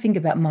 Like, if I think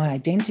about my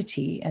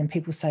identity, and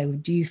people say, well,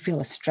 do you feel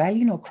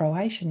Australian or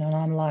Croatian? And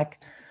I'm like,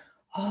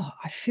 oh,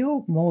 I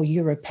feel more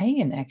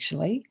European,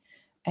 actually.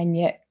 And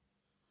yet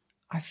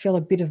I feel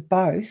a bit of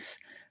both.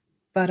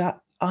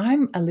 But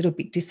I'm a little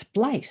bit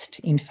displaced,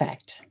 in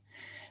fact.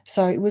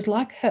 So it was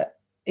like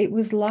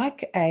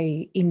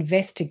a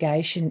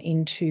investigation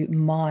into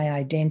my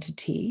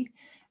identity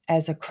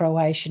as a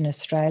Croatian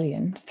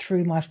Australian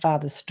through my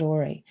father's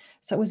story.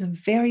 So it was a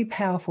very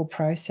powerful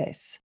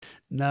process.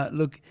 Now,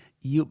 look,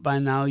 by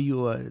now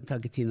you are a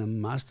TaKeTiNa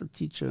master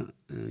teacher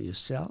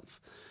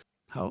yourself.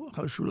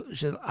 How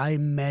should I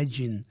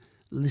imagine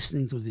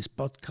listening to this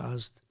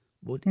podcast?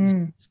 What is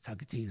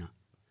TaKeTiNa?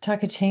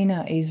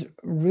 TaKeTiNa is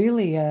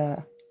really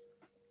a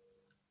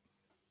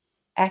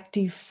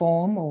active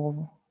form,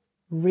 or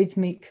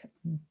rhythmic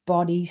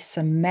body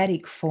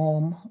somatic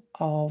form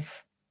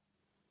of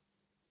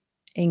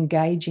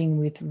engaging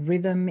with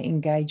rhythm,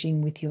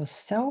 engaging with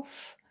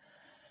yourself,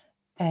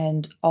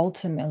 and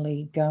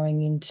ultimately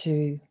going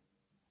into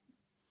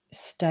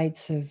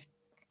states of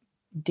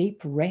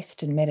deep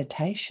rest and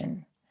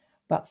meditation,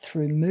 but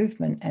through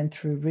movement and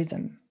through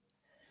rhythm.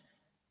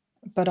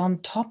 But on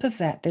top of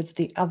that, there's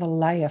the other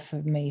layer for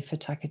me, for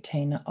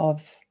TaKeTiNa,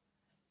 of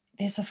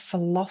there's a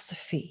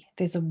philosophy,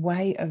 there's a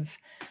way of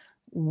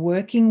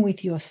working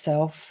with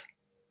yourself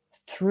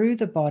through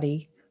the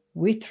body,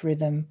 with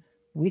rhythm,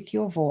 with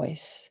your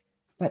voice,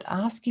 but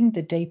asking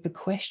the deeper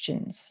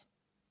questions,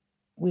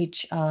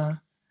 which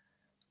are,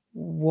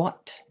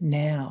 what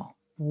now?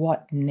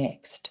 what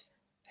next?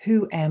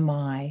 Who am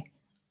I?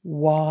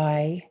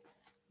 Why?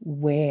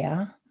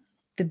 Where?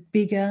 The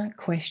bigger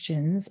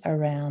questions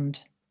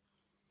around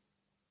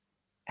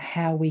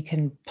how we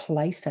can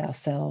place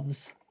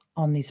ourselves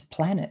on this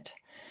planet.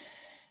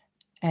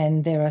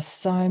 And there are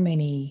so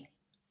many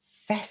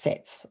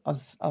facets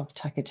of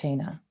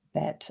TaKeTiNa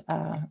that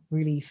are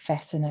really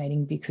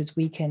fascinating, because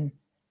we can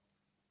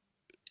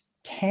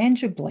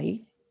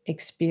tangibly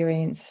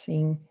experience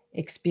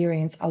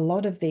a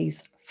lot of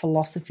these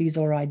philosophies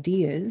or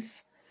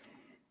ideas,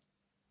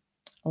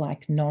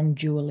 like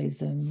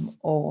non-dualism,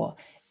 or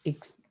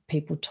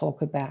people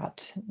talk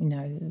about,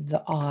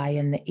 the I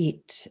and the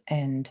it,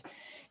 and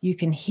you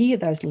can hear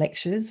those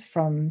lectures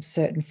from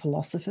certain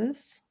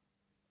philosophers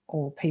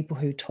or people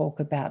who talk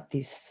about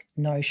this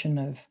notion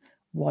of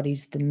what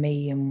is the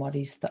me and what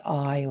is the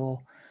I,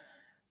 or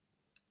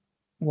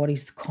what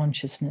is the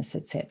consciousness,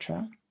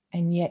 etc.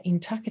 And yet in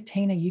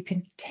TaKeTiNa, you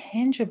can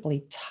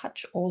tangibly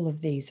touch all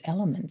of these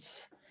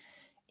elements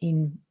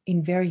in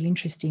very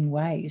interesting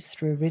ways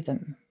through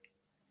rhythm.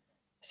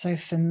 So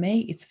for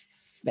me, it's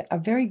a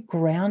very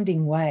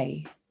grounding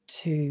way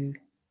to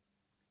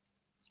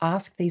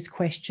ask these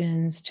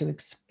questions, to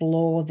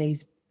explore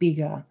these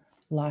bigger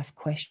life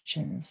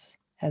questions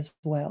as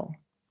well.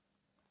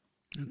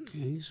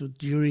 Okay, so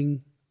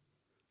during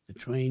the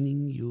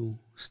training you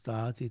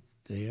started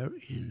there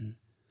in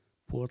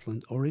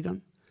Portland,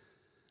 Oregon,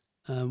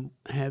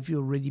 have you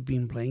already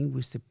been playing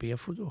with the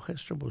Barefoot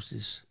Orchestra? Was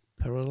this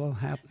parallel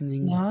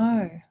happening?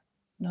 No.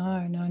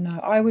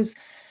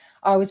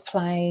 I was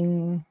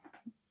playing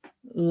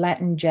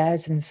Latin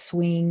jazz and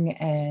swing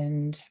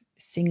and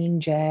singing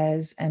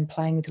jazz and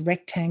playing with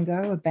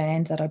Rectango, a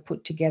band that I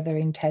put together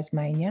in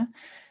Tasmania,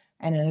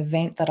 and an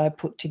event that I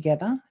put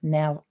together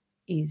now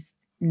is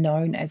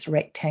known as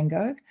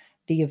Rectango,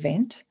 the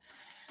event.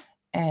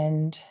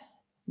 And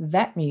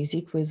that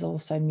music was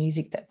also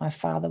music that my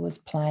father was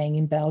playing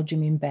in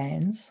Belgium in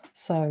bands.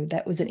 So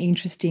that was an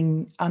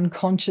interesting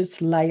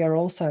unconscious layer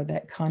also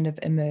that kind of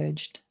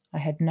emerged. I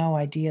had no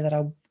idea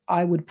that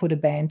I would put a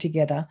band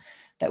together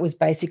that was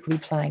basically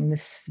playing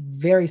this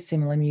very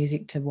similar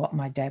music to what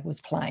my dad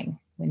was playing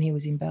when he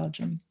was in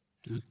Belgium.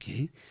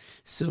 Okay,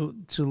 so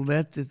to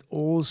let it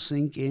all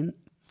sink in,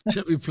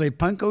 shall we play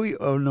Pankowi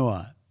or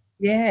Noah?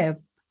 Yeah,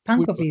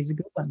 Punkovi is a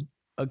good one.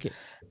 Okay.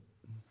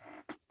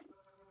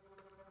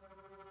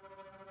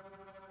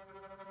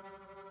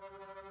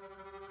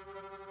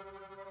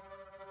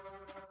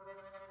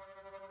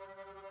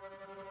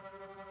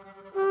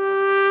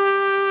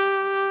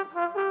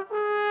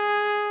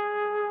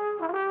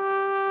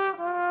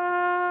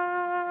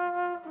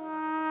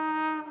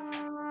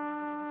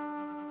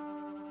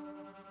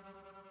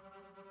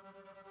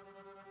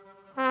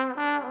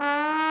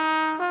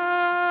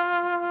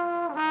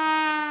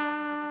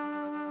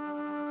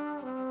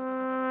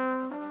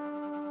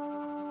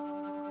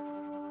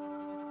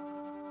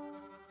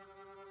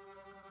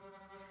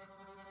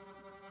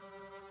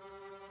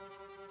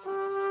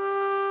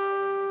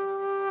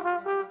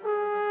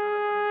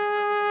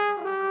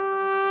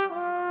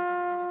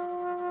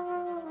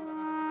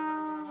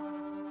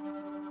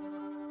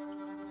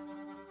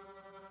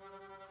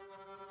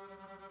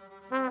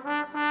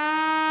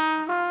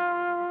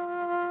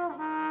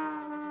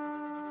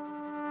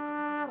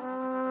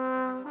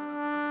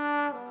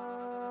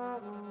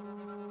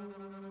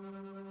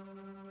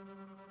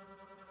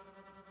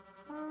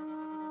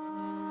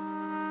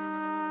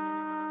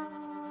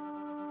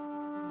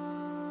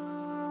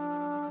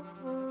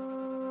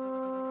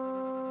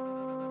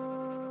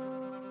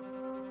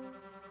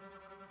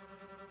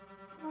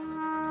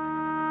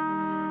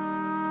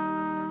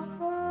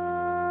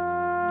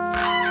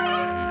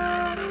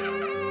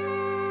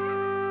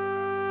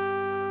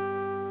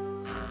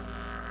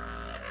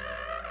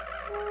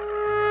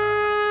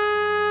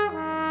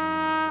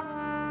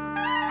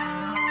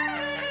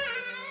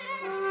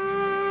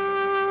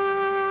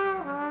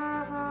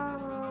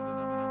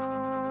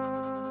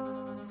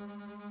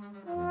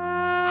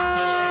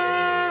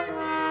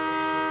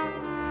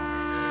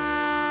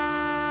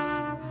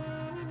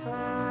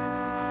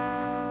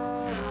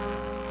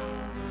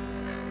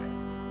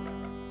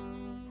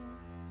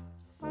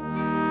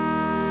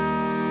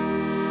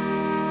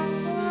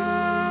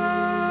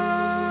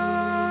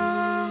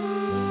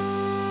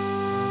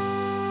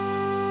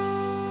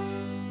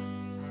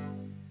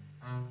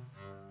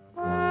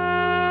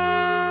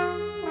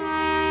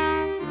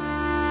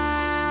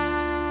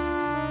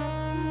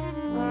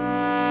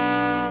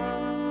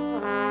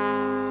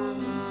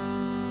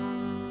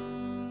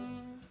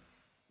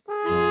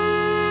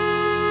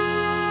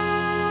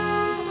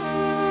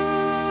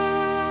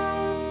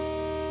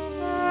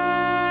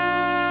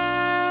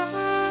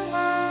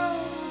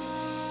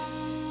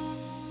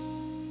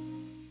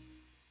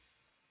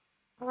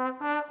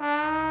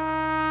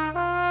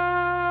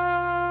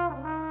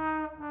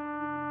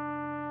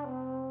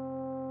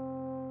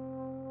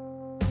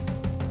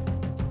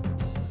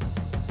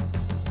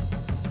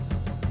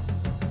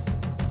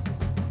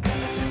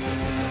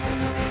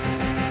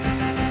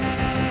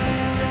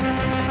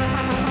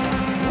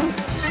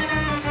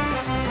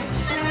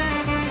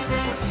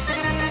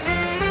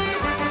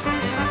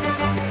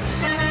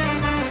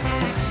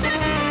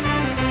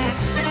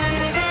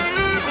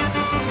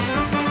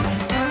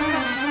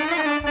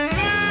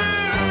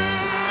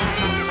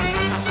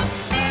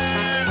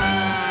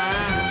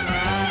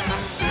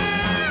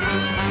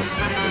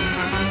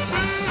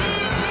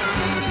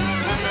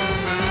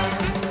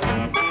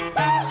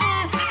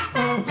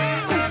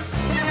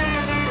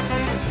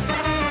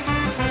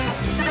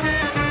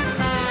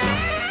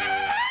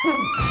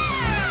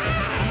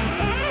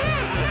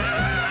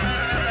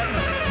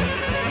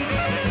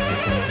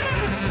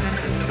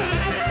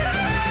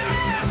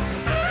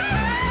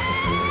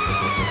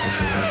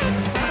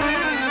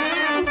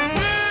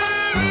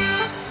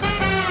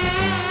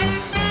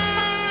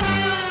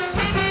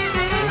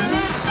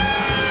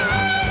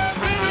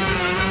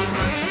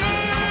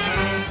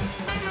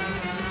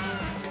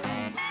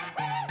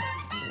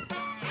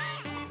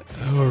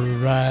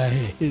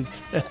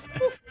 it.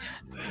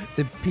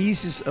 The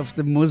pieces of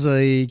the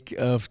mosaic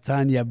of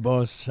Tania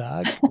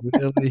Bosak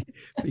really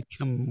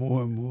become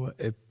more and more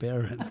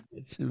apparent.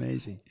 It's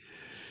amazing.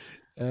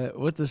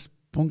 What does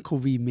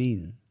Punkovi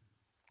mean?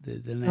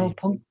 The Oh,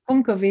 name.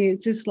 punkovi,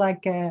 it's just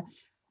like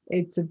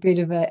it's a bit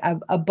of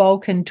a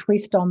Balkan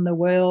twist on the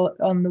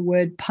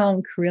word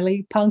punk,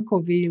 really.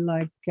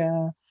 Punkovi,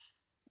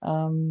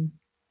 um,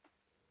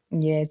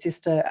 yeah, it's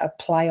just a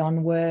play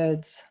on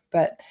words,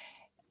 but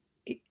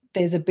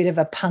there's a bit of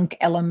a punk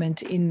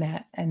element in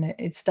that, and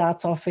it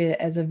starts off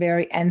as a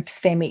very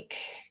anthemic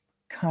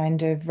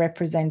kind of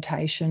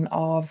representation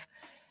of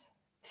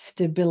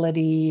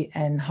stability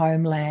and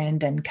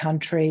homeland and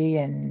country,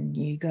 and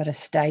you got to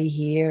stay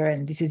here,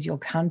 and this is your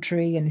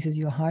country and this is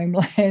your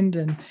homeland,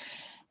 and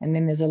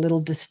then there's a little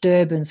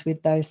disturbance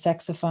with those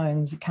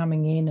saxophones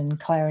coming in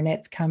and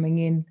clarinets coming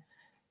in,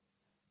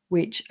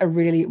 which are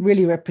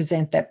really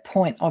represent that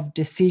point of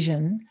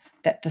decision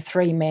that the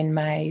three men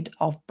made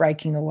of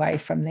breaking away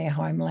from their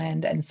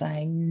homeland and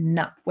saying,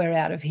 nah, we're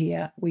out of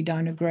here. We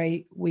don't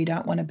agree. We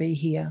don't want to be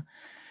here.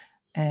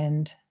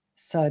 And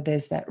so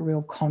there's that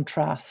real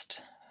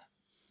contrast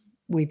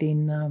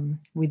within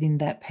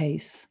that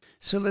piece.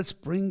 So let's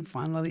bring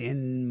finally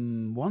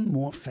in one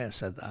more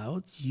facet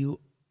out. You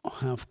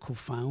have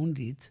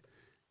co-founded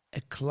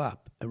a club,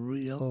 a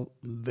real,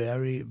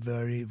 very,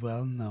 very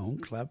well-known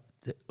club,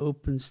 the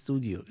Open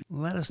Studio.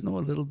 Let us know a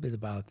little bit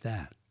about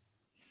that.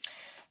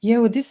 Yeah,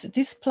 well,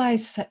 this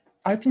place,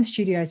 Open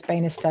Studio, has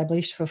been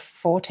established for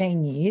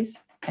 14 years,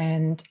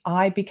 and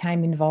I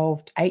became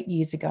involved 8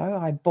 years ago.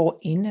 I bought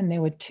in, and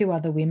there were two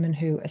other women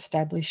who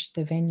established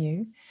the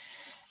venue,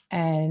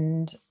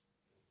 and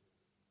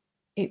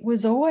it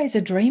was always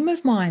a dream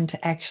of mine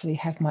to actually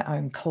have my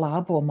own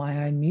club or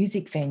my own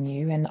music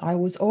venue, and I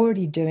was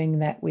already doing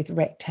that with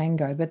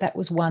Rectango, but that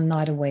was one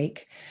night a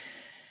week,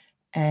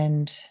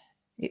 and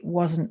it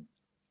wasn't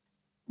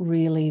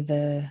really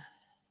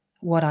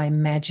what I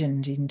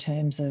imagined in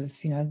terms of,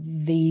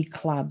 the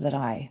club that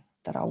I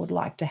would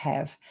like to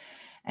have.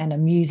 And a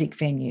music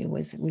venue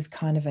was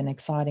kind of an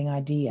exciting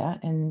idea.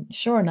 And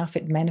sure enough,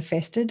 it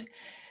manifested.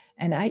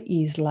 And 8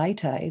 years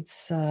later,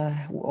 it's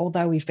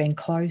although we've been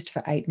closed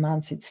for 8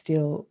 months,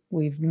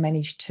 we've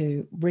managed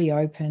to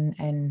reopen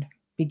and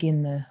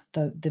begin the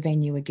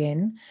venue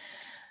again.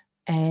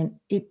 And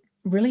it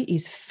really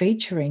is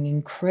featuring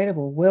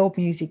incredible world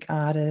music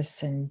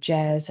artists and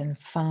jazz and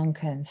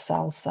funk and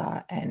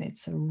salsa, and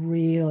it's a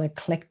real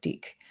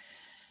eclectic,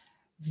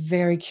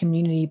 very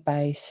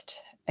community-based.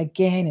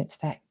 Again, it's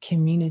that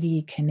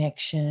community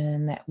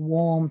connection, that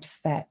warmth,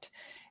 that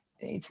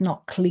it's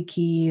not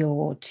cliquey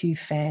or too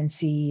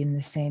fancy in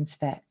the sense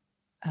that,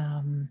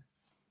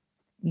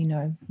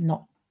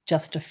 not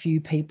just a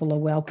few people are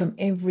welcome.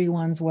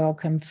 Everyone's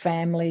welcome,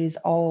 families,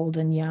 old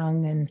and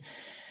young, and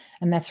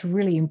that's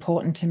really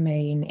important to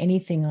me in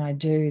anything I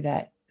do,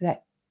 that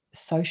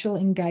social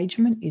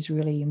engagement is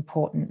really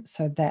important.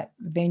 So that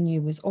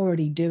venue was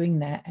already doing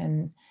that,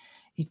 and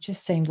it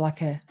just seemed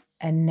like a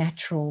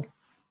natural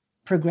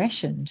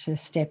progression to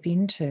step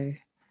into.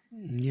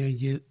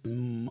 Yeah,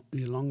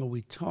 the longer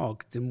we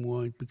talk, the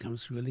more it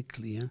becomes really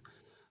clear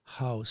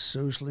how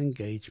social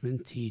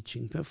engagement,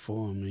 teaching,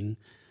 performing,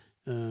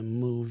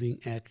 moving,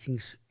 acting,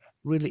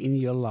 really in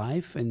your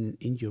life and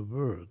in your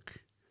work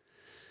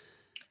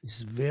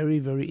is very,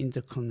 very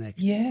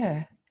interconnected.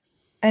 Yeah.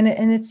 And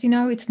it's,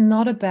 it's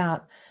not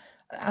about,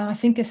 I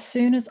think as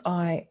soon as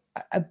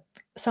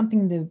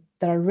something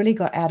that I really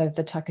got out of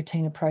the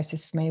TaKeTiNa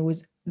process for me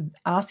was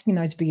asking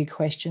those bigger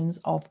questions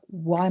of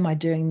why am I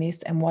doing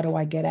this and what do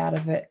I get out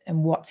of it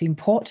and what's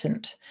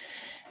important.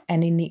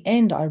 And in the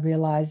end, I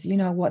realized,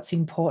 what's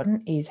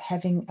important is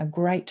having a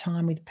great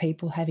time with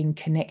people, having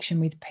connection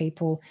with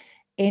people,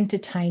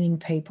 entertaining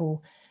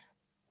people,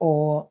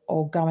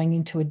 or going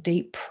into a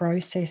deep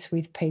process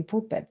with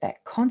people. But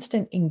that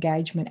constant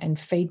engagement and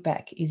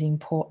feedback is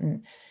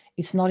important.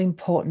 It's not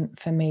important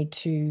for me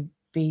to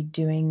be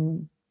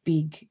doing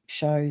big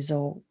shows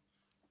or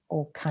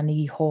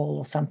Carnegie Hall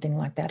or something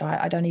like that.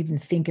 I don't even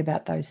think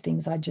about those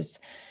things.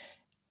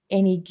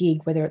 Any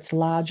gig, whether it's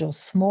large or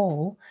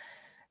small,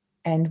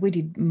 and we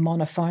did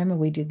Monophoma,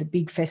 we did the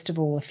big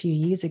festival a few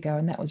years ago,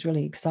 and that was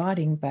really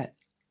exciting. But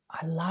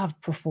I love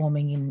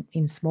performing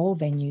in small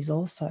venues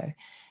also,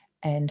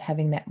 and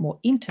having that more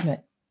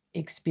intimate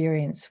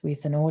experience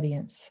with an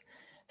audience.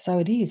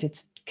 So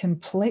it's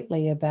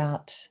completely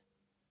about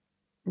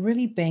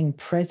really being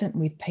present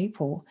with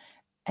people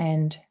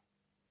and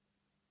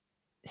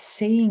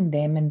seeing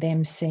them and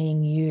them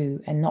seeing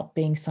you, and not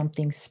being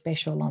something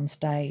special on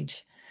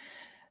stage.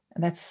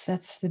 That's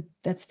the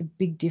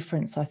big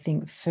difference, I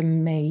think, for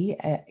me,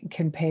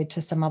 compared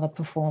to some other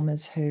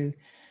performers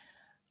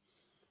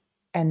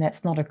and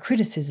that's not a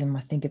criticism.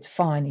 I think it's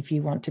fine if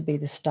you want to be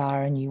the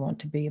star and you want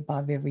to be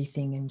above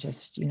everything and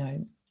just,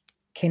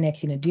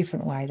 connect in a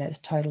different way. That's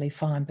totally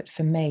fine. But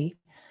for me,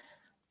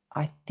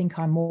 I think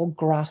I'm more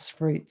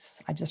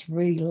grassroots. I just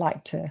really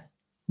like to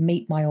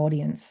meet my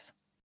audience.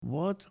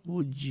 What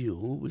would you,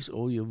 with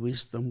all your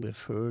wisdom we've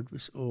heard,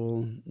 with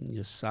all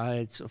your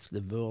sides of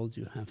the world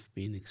you have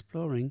been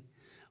exploring,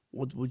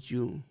 what would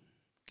you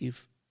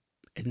give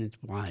an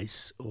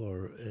advice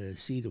or a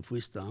seed of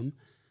wisdom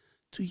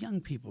to young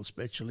people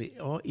especially,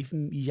 or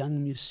even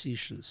young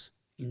musicians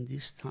in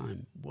this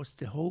time? What's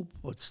the hope?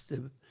 What's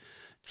the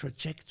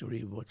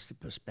trajectory? What's the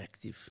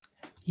perspective?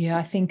 Yeah,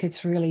 I think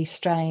it's really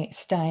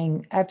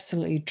staying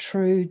absolutely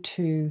true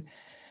to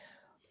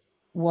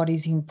what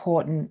is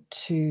important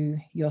to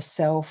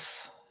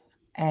yourself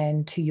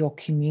and to your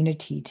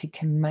community, to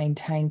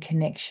maintain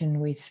connection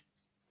with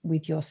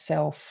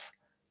yourself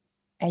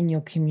and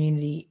your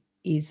community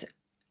is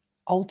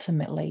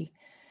ultimately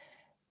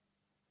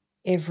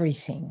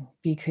everything,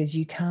 because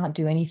you can't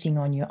do anything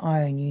on your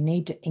own. You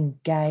need to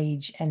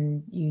engage,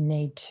 and you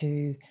need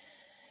to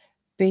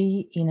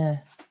be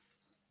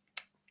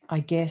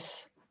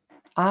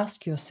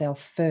ask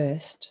yourself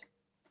first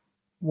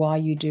why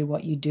you do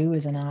what you do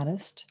as an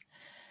artist,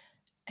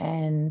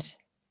 and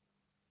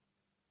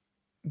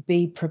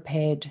be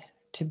prepared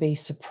to be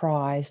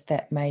surprised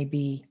that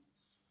maybe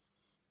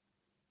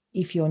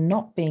if you're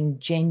not being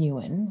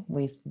genuine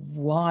with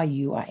why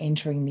you are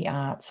entering the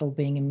arts or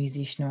being a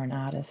musician or an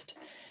artist,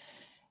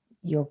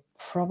 you're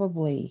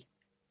probably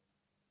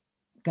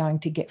going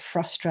to get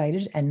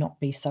frustrated and not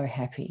be so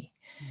happy.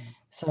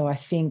 So I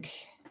think,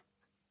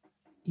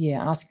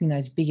 asking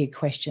those bigger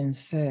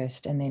questions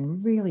first, and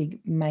then really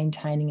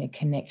maintaining a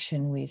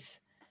connection with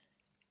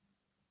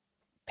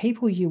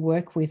people you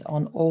work with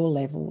on all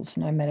levels,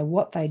 no matter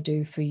what they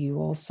do for you,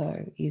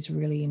 also is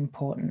really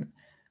important.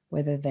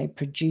 Whether they're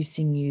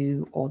producing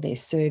you or they're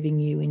serving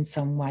you in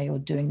some way or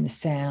doing the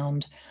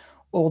sound,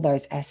 all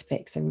those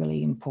aspects are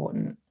really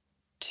important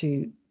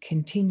to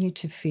continue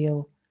to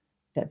feel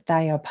that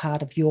they are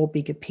part of your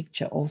bigger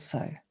picture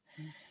also.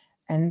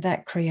 And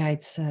that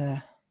creates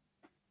a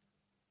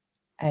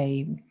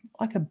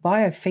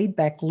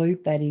biofeedback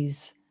loop that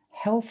is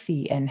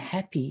healthy and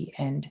happy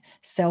and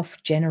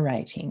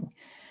self-generating,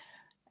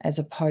 as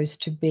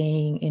opposed to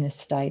being in a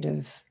state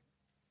of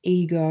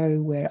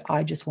ego where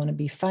I just want to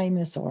be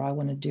famous, or I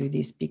want to do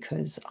this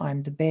because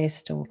I'm the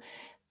best, or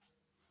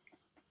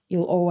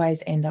you'll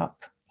always end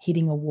up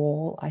hitting a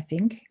wall, I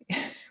think,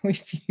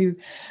 if you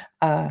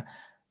are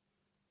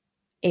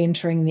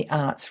entering the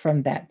arts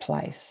from that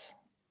place.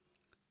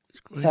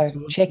 So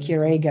check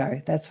your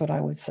ego. That's what I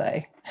would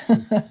say.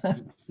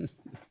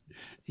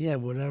 Yeah,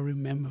 what I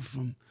remember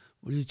from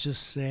what you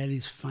just said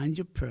is find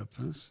your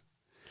purpose,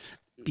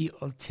 be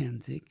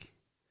authentic,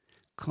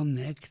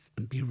 connect,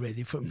 and be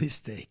ready for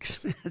mistakes.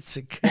 That's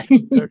a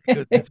very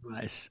good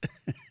advice.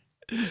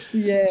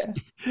 Yeah.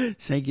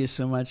 Thank you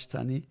so much,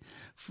 Tani,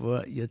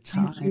 for your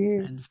time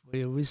and for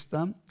your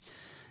wisdom.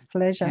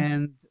 Pleasure.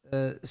 And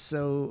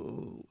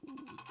so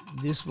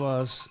this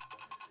was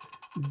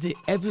the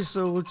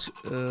episode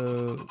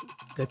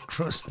that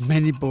crossed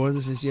many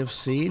borders, as you have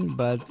seen,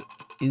 but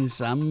in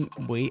some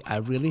way, I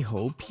really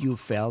hope you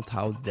felt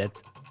how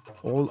that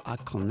all are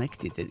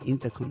connected and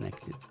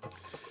interconnected.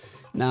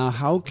 Now,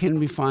 how can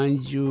we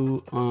find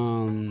you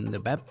on the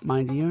web,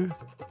 my dear?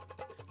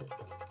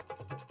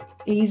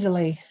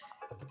 Easily.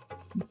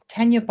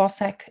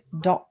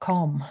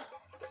 TaniaBosak.com.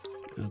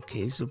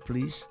 Okay, so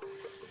please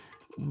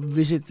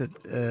visit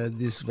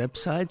this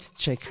website,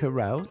 check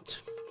her out.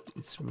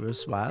 It's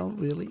worthwhile,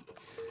 really.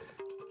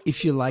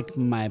 If you like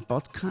my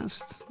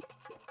podcast,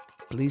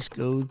 please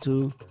go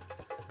to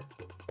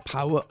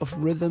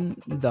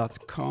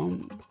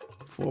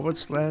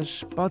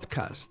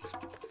powerofrhythm.com/podcast.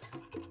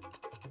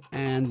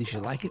 And if you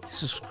like it,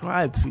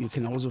 subscribe. You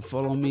can also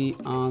follow me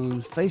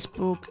on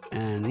Facebook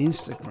and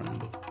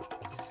Instagram.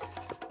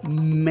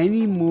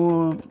 Many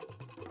more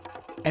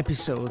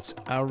episodes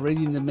are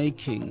already in the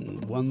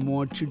making. One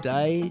more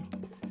today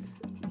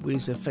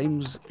with a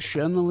famous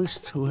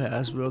journalist who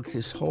has worked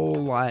his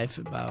whole life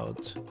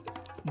about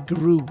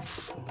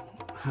groove,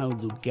 how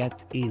to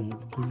get in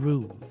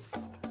groove.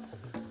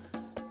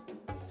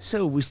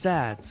 So with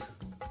that,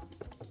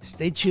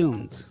 stay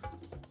tuned,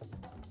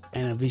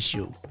 and I wish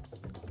you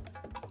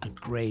a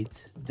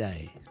great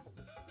day.